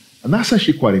 And that's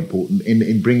actually quite important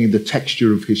in bringing the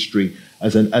texture of history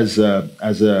as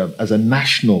a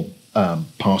national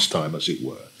pastime, as it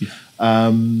were,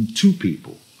 to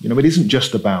people. You know, it isn't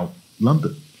just about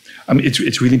London. I mean,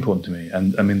 it's really important to me.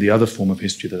 And I mean, the other form of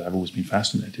history that I've always been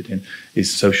fascinated in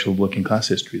is social working class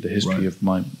history, the history of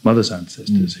my mother's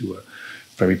ancestors who were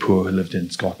very poor, who lived in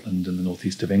Scotland and the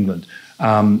northeast of England.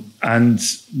 And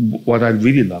what I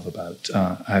really love about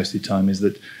House of Time is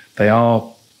that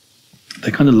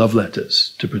they're kind of love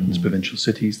letters to Britain's provincial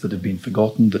cities that have been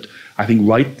forgotten, that I think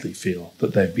rightly feel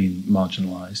that they've been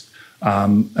marginalised.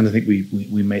 And I think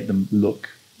we make them look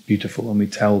beautiful, and we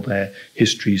tell their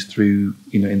histories through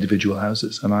individual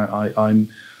houses. And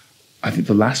I think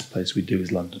the last place we do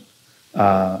is London,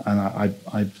 and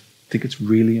I think it's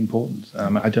really important.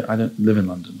 I don't live in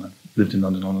London. I've lived in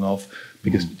London on and off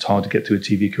because it's hard to get to a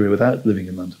TV career without living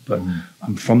in London. But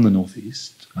I'm from the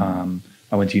northeast.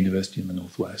 I went to university in the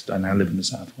northwest. I now live in the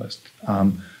southwest,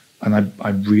 and I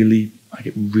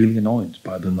get really annoyed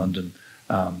by the London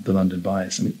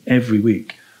bias. I mean, every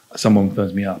week someone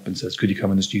phones me up and says, "Could you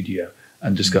come in the studio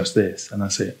and discuss this?" And I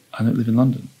say, "I don't live in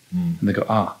London," and they go,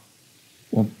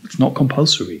 "Well, it's not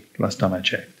compulsory." Last time I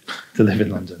checked, to live in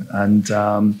London, and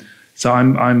so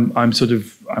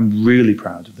I'm really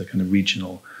proud of the kind of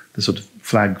regional, the sort of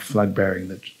flag bearing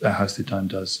that House of Time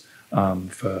does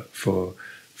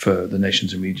for the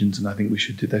nations and regions, and I think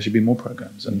there should be more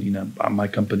programs. And my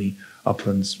company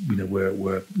Uplands,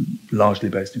 we're largely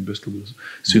based in Bristol. We'll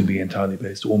soon be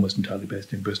almost entirely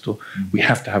based in Bristol. We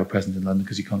have to have a presence in London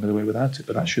because you can't get away without it,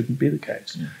 but that shouldn't be the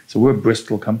case. So we're a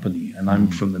Bristol company, and I'm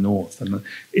from the north, and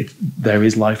there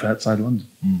is life outside London.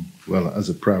 Well, as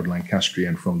a proud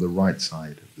Lancastrian from the right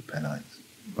side of the Pennines,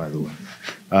 by the way,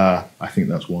 I think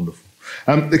that's wonderful.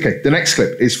 Okay, the next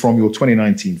clip is from your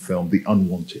 2019 film, The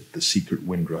Unwanted, The Secret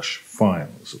Windrush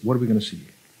Files. What are we going to see here?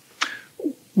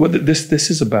 Well, this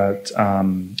is about,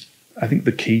 I think,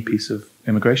 the key piece of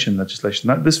immigration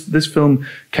legislation. This film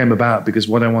came about because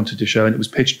what I wanted to show, and it was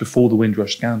pitched before the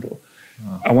Windrush scandal,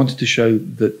 I wanted to show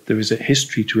that there is a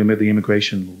history to the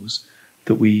immigration laws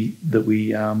that we're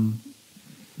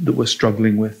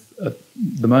struggling with at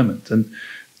the moment. And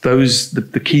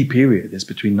the key period is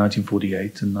between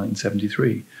 1948 and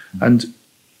 1973. And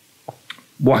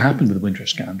what happened with the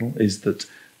Windrush scandal is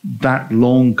that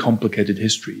long, complicated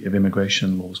history of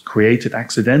immigration laws created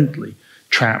accidentally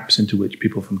traps into which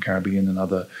people from Caribbean and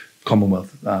other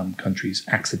Commonwealth countries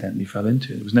accidentally fell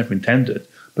into. It was never intended,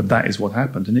 but that is what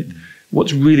happened. And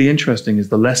what's really interesting is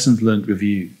the lessons learned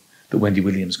review that Wendy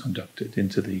Williams conducted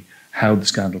into how the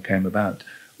scandal came about.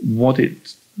 What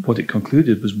it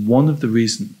concluded was one of the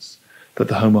reasons that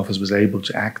the Home Office was able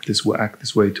to act this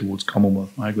way towards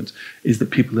Commonwealth migrants is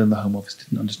that people in the Home Office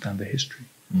didn't understand the history.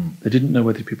 They didn't know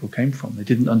where the people came from. They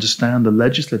didn't understand the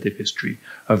legislative history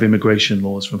of immigration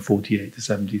laws from 48 to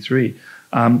 73.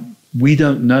 We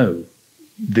don't know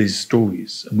these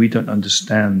stories, and we don't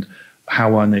understand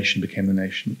how our nation became the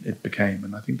nation it became,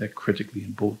 and I think they're critically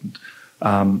important.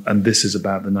 And this is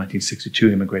about the 1962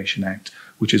 Immigration Act,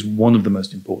 which is one of the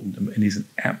most important and is an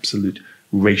absolute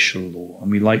racial law.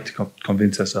 And we like to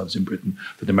convince ourselves in Britain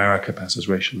that America passes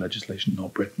racial legislation,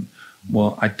 not Britain.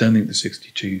 Well, I don't think the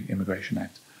 62 Immigration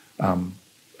Act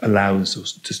allows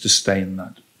us to sustain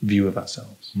that view of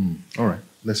ourselves. All right,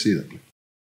 let's see that.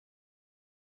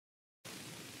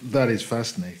 That is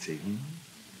fascinating.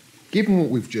 Given what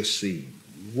we've just seen,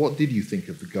 what did you think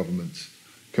of the government's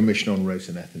Commission on Race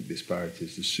and Ethnic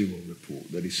Disparities, the Sewell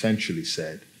report, that essentially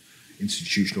said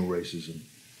institutional racism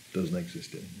doesn't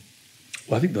exist anymore?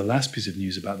 Well, I think the last piece of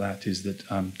news about that is that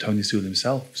Tony Sewell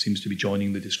himself seems to be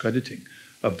joining the discrediting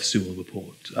of the Sewell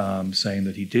report, saying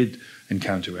that he did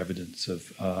encounter evidence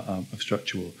of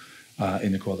structural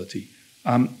inequality.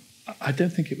 I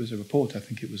don't think it was a report. I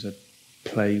think it was a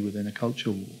play within a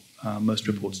culture war. Most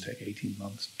reports take 18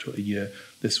 months to a year.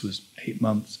 This was 8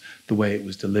 months. The way it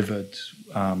was delivered,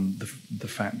 the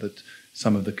fact that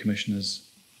some of the commissioners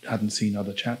hadn't seen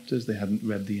other chapters, they hadn't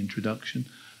read the introduction.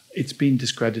 It's been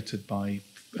discredited by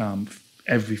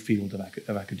every field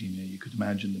of academia you could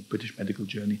imagine. The British Medical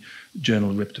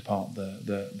Journal ripped apart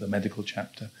the medical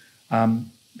chapter.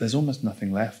 There's almost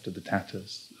nothing left of the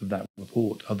tatters of that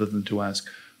report other than to ask,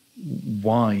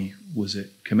 why was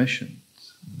it commissioned?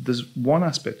 There's one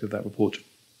aspect of that report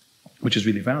which is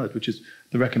really valid, which is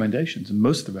the recommendations. And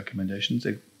most of the recommendations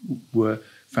were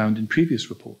found in previous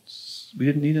reports. We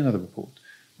didn't need another report.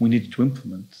 We needed to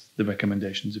implement the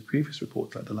recommendations of previous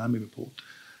reports, like the Lamy report.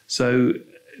 So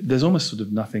there's almost sort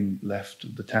of nothing left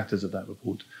of the tatters of that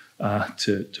report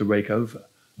to rake over,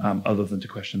 other than to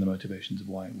question the motivations of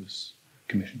why it was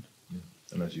commissioned. Yeah.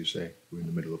 And as you say, we're in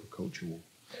the middle of a culture war.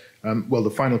 Well,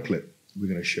 the final clip we're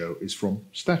going to show is from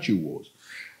Statue Wars.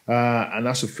 And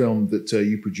that's a film that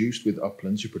you produced with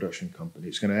Uplands, your production company.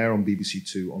 It's going to air on BBC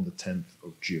Two on the 10th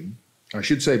of June. I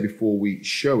should say before we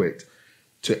show it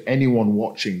to anyone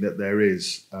watching that there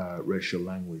is racial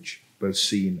language, both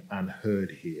seen and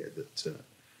heard here, that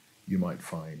you might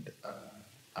find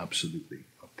absolutely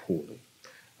appalling.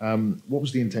 What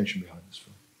was the intention behind this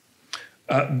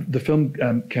film? The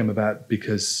film came about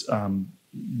because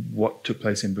what took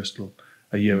place in Bristol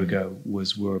a year ago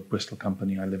was we're a Bristol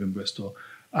company. I live in Bristol.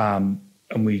 And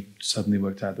we suddenly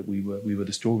worked out that we were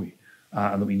the story,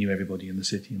 and that we knew everybody in the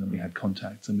city, and that we had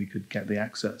contacts, and we could get the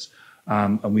access.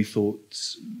 And we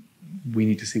thought, we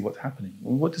need to see what's happening.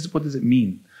 Well, what does it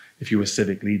mean if you're a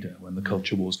civic leader when the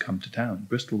culture wars come to town?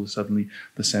 Bristol was suddenly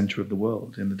the centre of the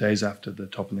world. In the days after the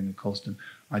toppling of Colston,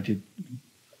 I think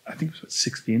it was about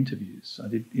 60 interviews. I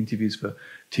did interviews for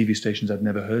TV stations I'd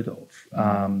never heard of,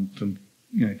 from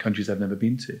countries I've never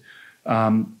been to.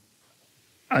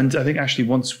 And I think actually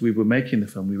once we were making the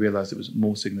film, we realised it was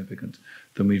more significant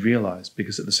than we realised,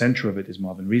 because at the centre of it is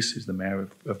Marvin Rees, who's the mayor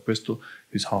of Bristol,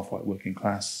 who's half white working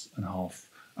class and half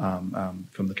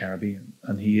from the Caribbean.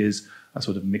 And he is a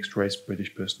sort of mixed race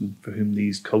British person for whom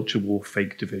these culture war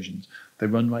fake divisions, they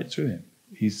run right through him.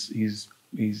 He's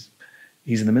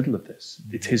in the middle of this.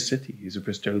 It's his city. He's a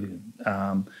Bristolian.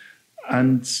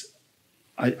 And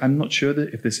I'm not sure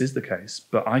that if this is the case,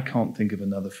 but I can't think of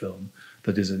another film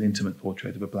that is an intimate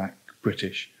portrait of a black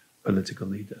British political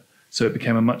leader. So it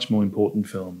became a much more important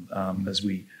film as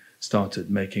we started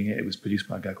making it. It was produced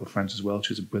by a guy called Francis Welch,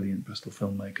 who's a brilliant Bristol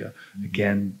filmmaker.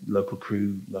 Again, local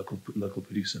crew, local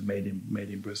producer, made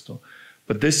in Bristol.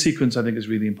 But this sequence, I think, is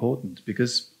really important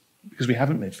because we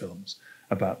haven't made films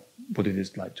about what it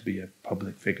is like to be a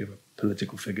public figure, a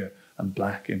political figure, and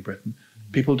black in Britain.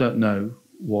 People don't know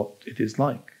what it is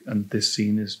like, and this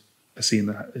scene is a scene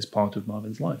that is part of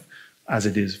Marvin's life, as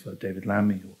it is for David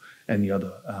Lammy or any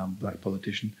other black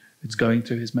politician. It's going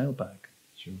through his mailbag.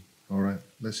 Sure. All right,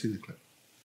 let's see the clip.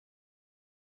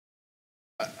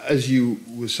 As you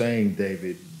were saying,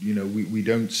 David, we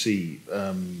don't see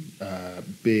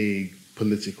big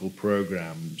political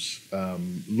programs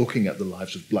looking at the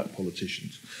lives of black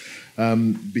politicians,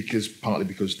 partly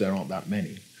because there aren't that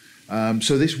many.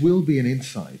 So this will be an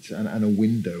insight and a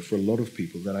window for a lot of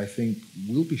people that I think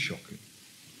will be shocking.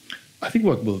 I think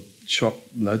what will shock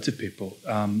loads of people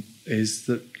is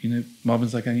that,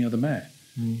 Marvin's like any other mayor.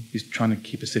 He's trying to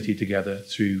keep a city together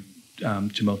through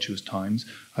tumultuous times.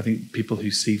 I think people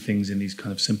who see things in these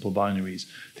kind of simple binaries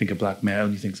think a black mayor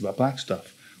only thinks about black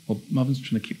stuff. Well, Marvin's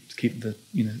trying to keep the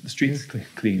the streets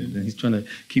clean, and he's trying to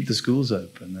keep the schools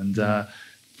open. And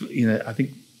I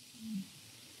think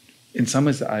in some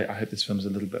ways I hope this film is a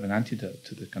little bit of an antidote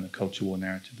to the kind of culture war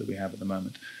narrative that we have at the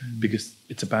moment, because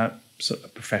it's about a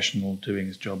professional doing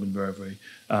his job in very, very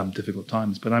difficult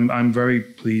times. But I'm very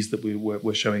pleased that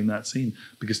we're showing that scene,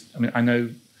 because I know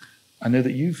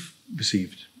that you've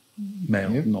received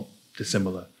mail not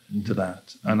dissimilar to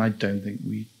that, and I don't think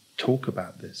we talk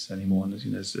about this anymore. And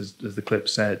as the clip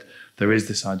said, there is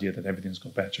this idea that everything's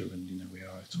got better, and we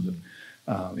are sort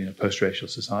of post-racial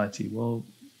society. Well,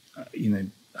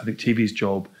 I think TV's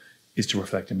job is to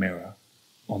reflect a mirror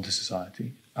onto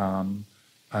society.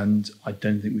 And I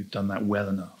don't think we've done that well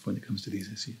enough when it comes to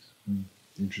these issues.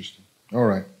 Interesting. All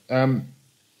right.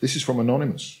 This is from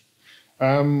Anonymous,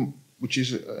 which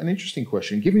is an interesting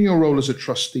question. Given your role as a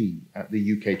trustee at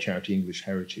the UK charity English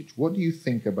Heritage, what do you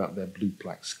think about their blue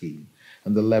plaque scheme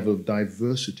and the level of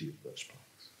diversity of those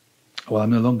plaques? Well,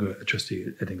 I'm no longer a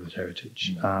trustee at English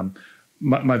Heritage.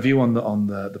 My view on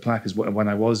the plaque is when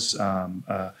I was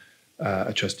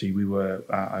a trustee, we were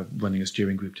running a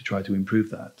steering group to try to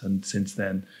improve that. And since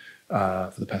then,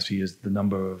 for the past few years, the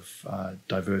number of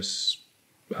diverse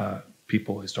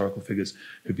people, historical figures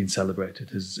who've been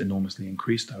celebrated has enormously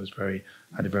increased. I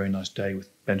had a very nice day with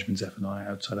Benjamin Zephaniah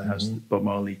outside a house that Bob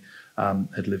Marley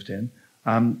had lived in.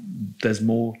 There's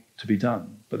more to be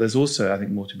done, but there's also, I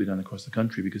think, more to be done across the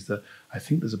country, because I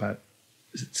think there's about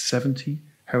 70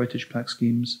 heritage plaque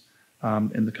schemes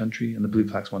in the country, and the blue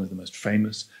plaque's one of the most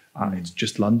famous. It's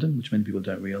just London, which many people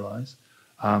don't realise.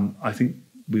 I think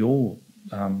we all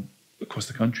across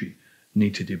the country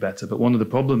need to do better. But one of the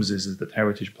problems is that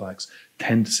heritage plaques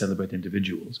tend to celebrate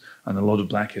individuals, and a lot of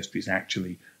black history is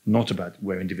actually not about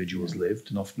where individuals lived,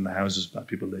 and often the houses black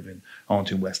people live in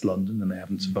aren't in West London and they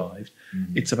haven't survived.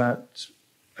 It's about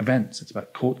events, it's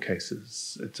about court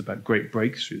cases, it's about great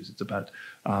breakthroughs, it's about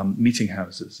meeting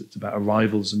houses, it's about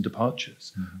arrivals and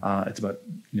departures, it's about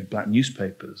black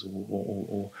newspapers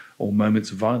or moments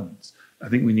of violence. I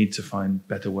think we need to find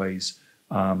better ways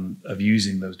of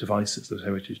using those devices, those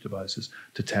heritage devices,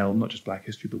 to tell not just Black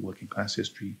history, but working class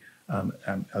history,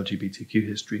 LGBTQ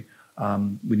history.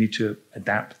 We need to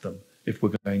adapt them if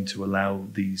we're going to allow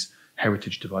these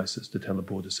heritage devices to tell a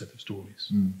broader set of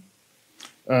stories.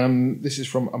 This is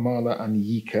from Amala and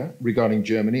Yika regarding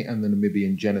Germany and the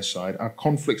Namibian genocide. Are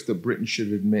conflicts that Britain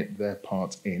should admit their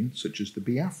part in, such as the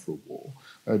Biafra War?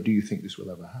 Do you think this will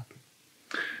ever happen?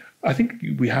 I think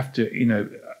we have to,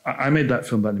 I made that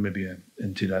film about Namibia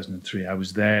in 2003. I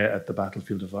was there at the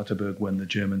battlefield of Waterberg when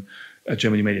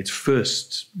Germany made its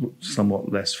first,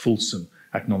 somewhat less fulsome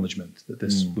acknowledgement that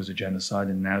this was a genocide.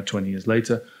 And now, 20 years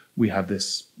later, we've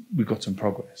got some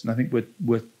progress. And I think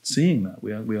we're seeing that.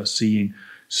 We are seeing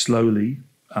slowly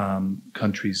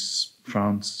countries,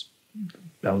 France,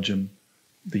 Belgium,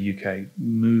 the UK,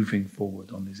 moving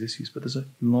forward on these issues. But there's a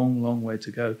long, long way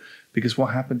to go, because what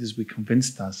happened is we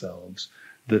convinced ourselves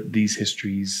that these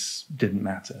histories didn't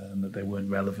matter and that they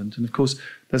weren't relevant. And of course,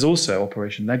 there's also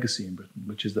Operation Legacy in Britain,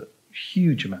 which is that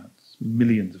huge amounts,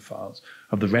 millions of files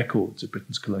of the records of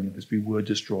Britain's colonial history were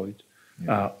destroyed,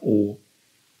 or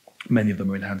many of them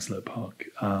are in Hounslow Park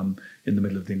in the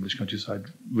middle of the English countryside,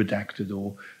 redacted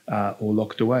or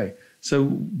locked away. So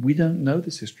we don't know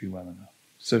this history well enough.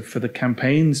 So for the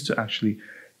campaigns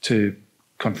to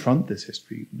confront this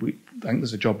history, I think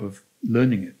there's a job of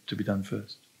learning it to be done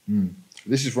first.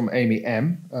 This is from Amy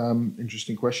M.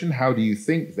 Interesting question. How do you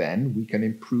think then we can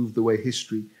improve the way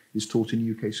history is taught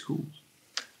in UK schools?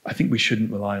 I think we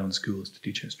shouldn't rely on schools to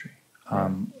teach history.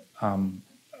 I'm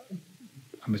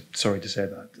sorry to say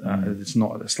that. It's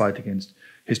not a slight against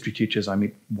history teachers. I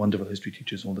meet wonderful history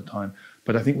teachers all the time.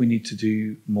 But I think we need to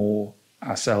do more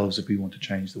ourselves if we want to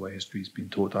change the way history has been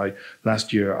taught.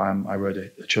 Last year, I wrote a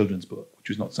children's book, which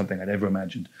was not something I'd ever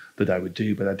imagined that I would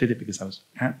do, but I did it because I was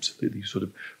absolutely sort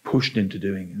of pushed into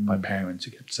doing it by parents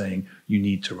who kept saying, you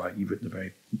need to write. You've written a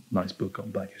very nice book on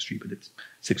Black history, but it's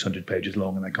 600 pages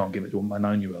long and I can't give it to my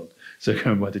 9-year-old. So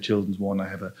go and write a children's one. I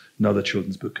have another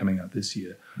children's book coming out this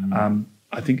year.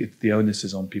 I think the onus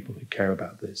is on people who care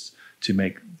about this to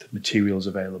make the materials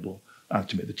available,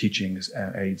 to make the teaching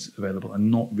aids available,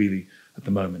 and not really at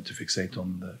the moment to fixate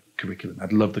on the curriculum.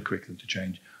 I'd love the curriculum to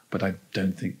change, but I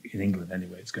don't think in England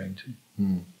anyway it's going to.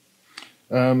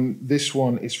 This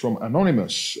one is from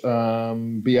Anonymous.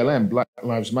 BLM, Black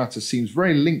Lives Matter, seems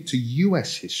very linked to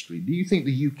US history. Do you think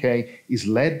the UK is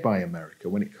led by America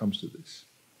when it comes to this?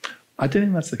 I don't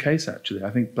think that's the case, actually. I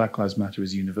think Black Lives Matter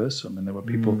is universal. I mean, there were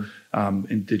people,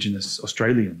 Indigenous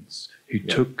Australians, who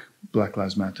took Black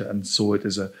Lives Matter and saw it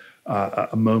as a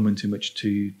moment in which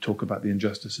to talk about the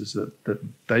injustices that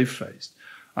they've faced.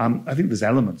 I think there's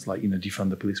elements like, defund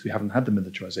the police. We haven't had the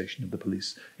militarization of the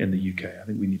police in the UK. I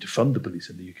think we need to fund the police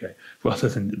in the UK rather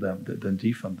than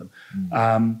defund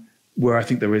them. Where I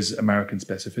think there is American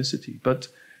specificity. But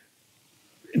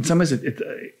in some ways,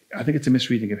 I think it's a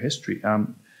misreading of history.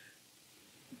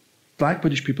 Black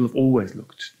British people have always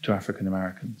looked to African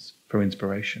Americans for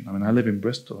inspiration. I mean, I live in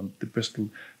Bristol, and Bristol,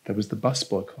 there was the bus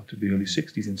boycott of the early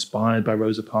 60s, inspired by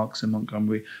Rosa Parks in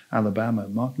Montgomery, Alabama.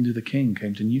 Martin Luther King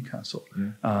came to Newcastle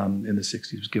in the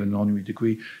 60s, was given an honorary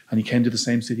degree, and he came to the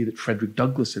same city that Frederick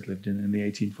Douglass had lived in the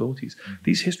 1840s.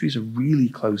 These histories are really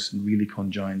close and really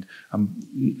conjoined,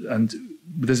 and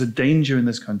there's a danger in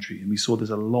this country, and we saw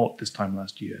this a lot this time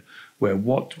last year, where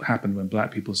what happened when Black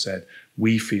people said,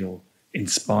 we feel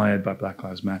inspired by Black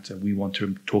Lives Matter, we want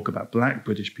to talk about Black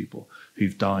British people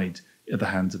who've died at the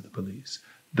hands of the police.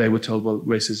 They were told, well,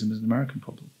 racism is an American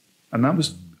problem. And that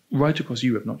was right across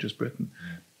Europe, not just Britain.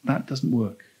 That doesn't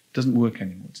work. It doesn't work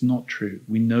anymore. It's not true.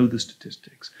 We know the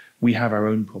statistics. We have our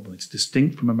own problem. It's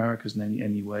distinct from America's in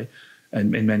any way,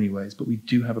 and in many ways, but we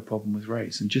do have a problem with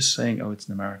race. And just saying, oh, it's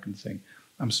an American thing,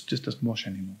 just doesn't wash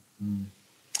anymore.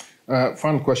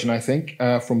 Final question, I think,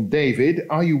 from David.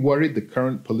 Are you worried the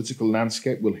current political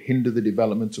landscape will hinder the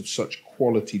development of such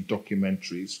quality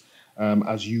documentaries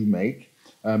as you make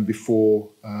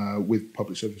with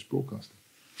public service broadcasting?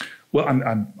 Well,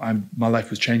 my life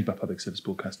was changed by public service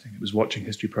broadcasting. It was watching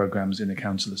history programs in a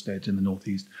council estate in the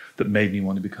Northeast that made me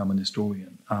want to become an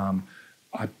historian.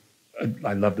 I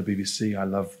love the BBC. I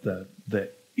love the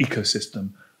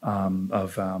ecosystem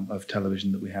of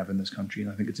television that we have in this country,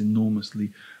 and I think it's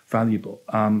enormously valuable.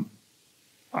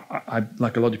 I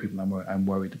like a lot of people, I'm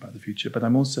worried about the future, but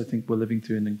I'm also think we're living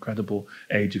through an incredible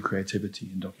age of creativity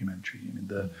in documentary. I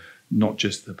mean, not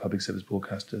just the public service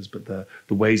broadcasters, but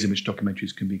the ways in which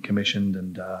documentaries can be commissioned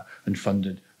and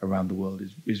funded around the world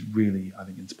is really, I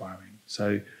think, inspiring.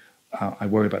 So I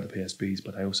worry about the PSBs,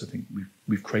 but I also think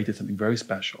we've created something very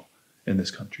special in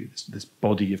this country, this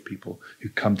body of people who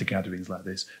come to gatherings like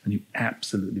this and who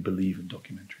absolutely believe in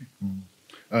documentary.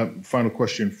 Final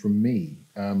question from me.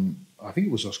 I think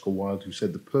it was Oscar Wilde who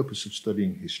said the purpose of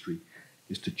studying history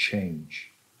is to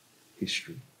change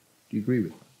history. Do you agree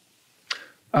with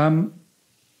that?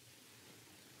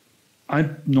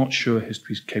 I'm not sure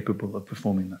history is capable of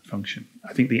performing that function.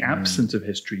 I think the absence of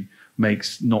history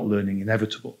makes not learning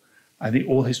inevitable. I think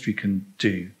all history can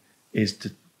do is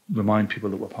to remind people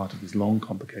that we're part of this long,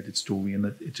 complicated story and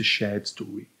that it's a shared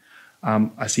story.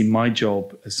 I see my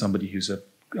job as somebody who's a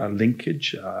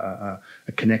linkage, a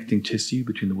connecting tissue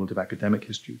between the world of academic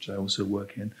history, which I also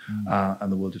work in, and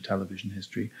the world of television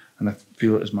history. And I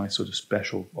feel it as my sort of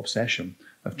special obsession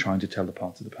of trying to tell the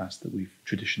parts of the past that we've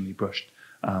traditionally brushed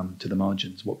to the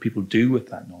margins. What people do with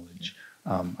that knowledge,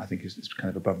 I think, is kind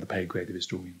of above the pay grade of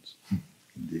historians.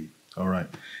 Indeed. All right.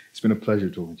 It's been a pleasure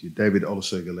talking to you. David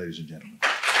Olusoga, ladies and gentlemen.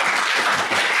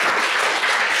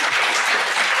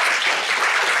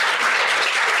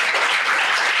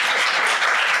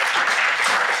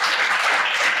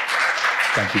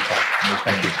 Thank you, Clive.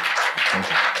 Thank you. Thank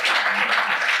you.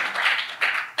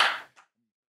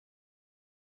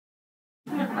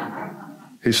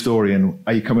 Historian,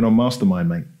 are you coming on Mastermind,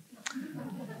 mate?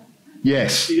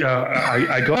 Yes. Yeah,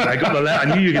 I got the letter.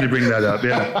 I knew you were going to bring that up.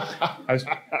 Yeah,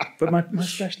 but my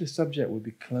specialist subject would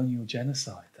be colonial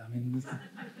genocide. I mean,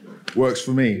 works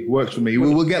for me. Works for me.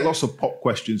 We'll get lots of pop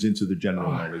questions into the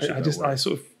general knowledge.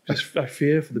 I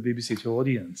fear for the BBC Two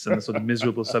audience and the sort of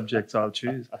miserable subjects I'll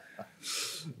choose.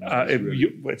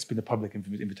 It's been a public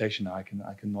invitation now. I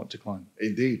cannot decline.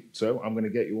 Indeed. So I'm going to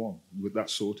get you on with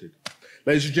that sorted.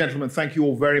 Ladies and gentlemen, thank you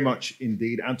all very much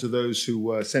indeed, and to those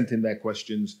who sent in their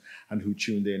questions and who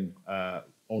tuned in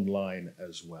online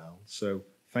as well. So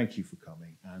thank you for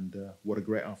coming, and what a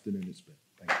great afternoon it's been.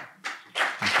 Thank you.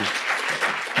 Thank you.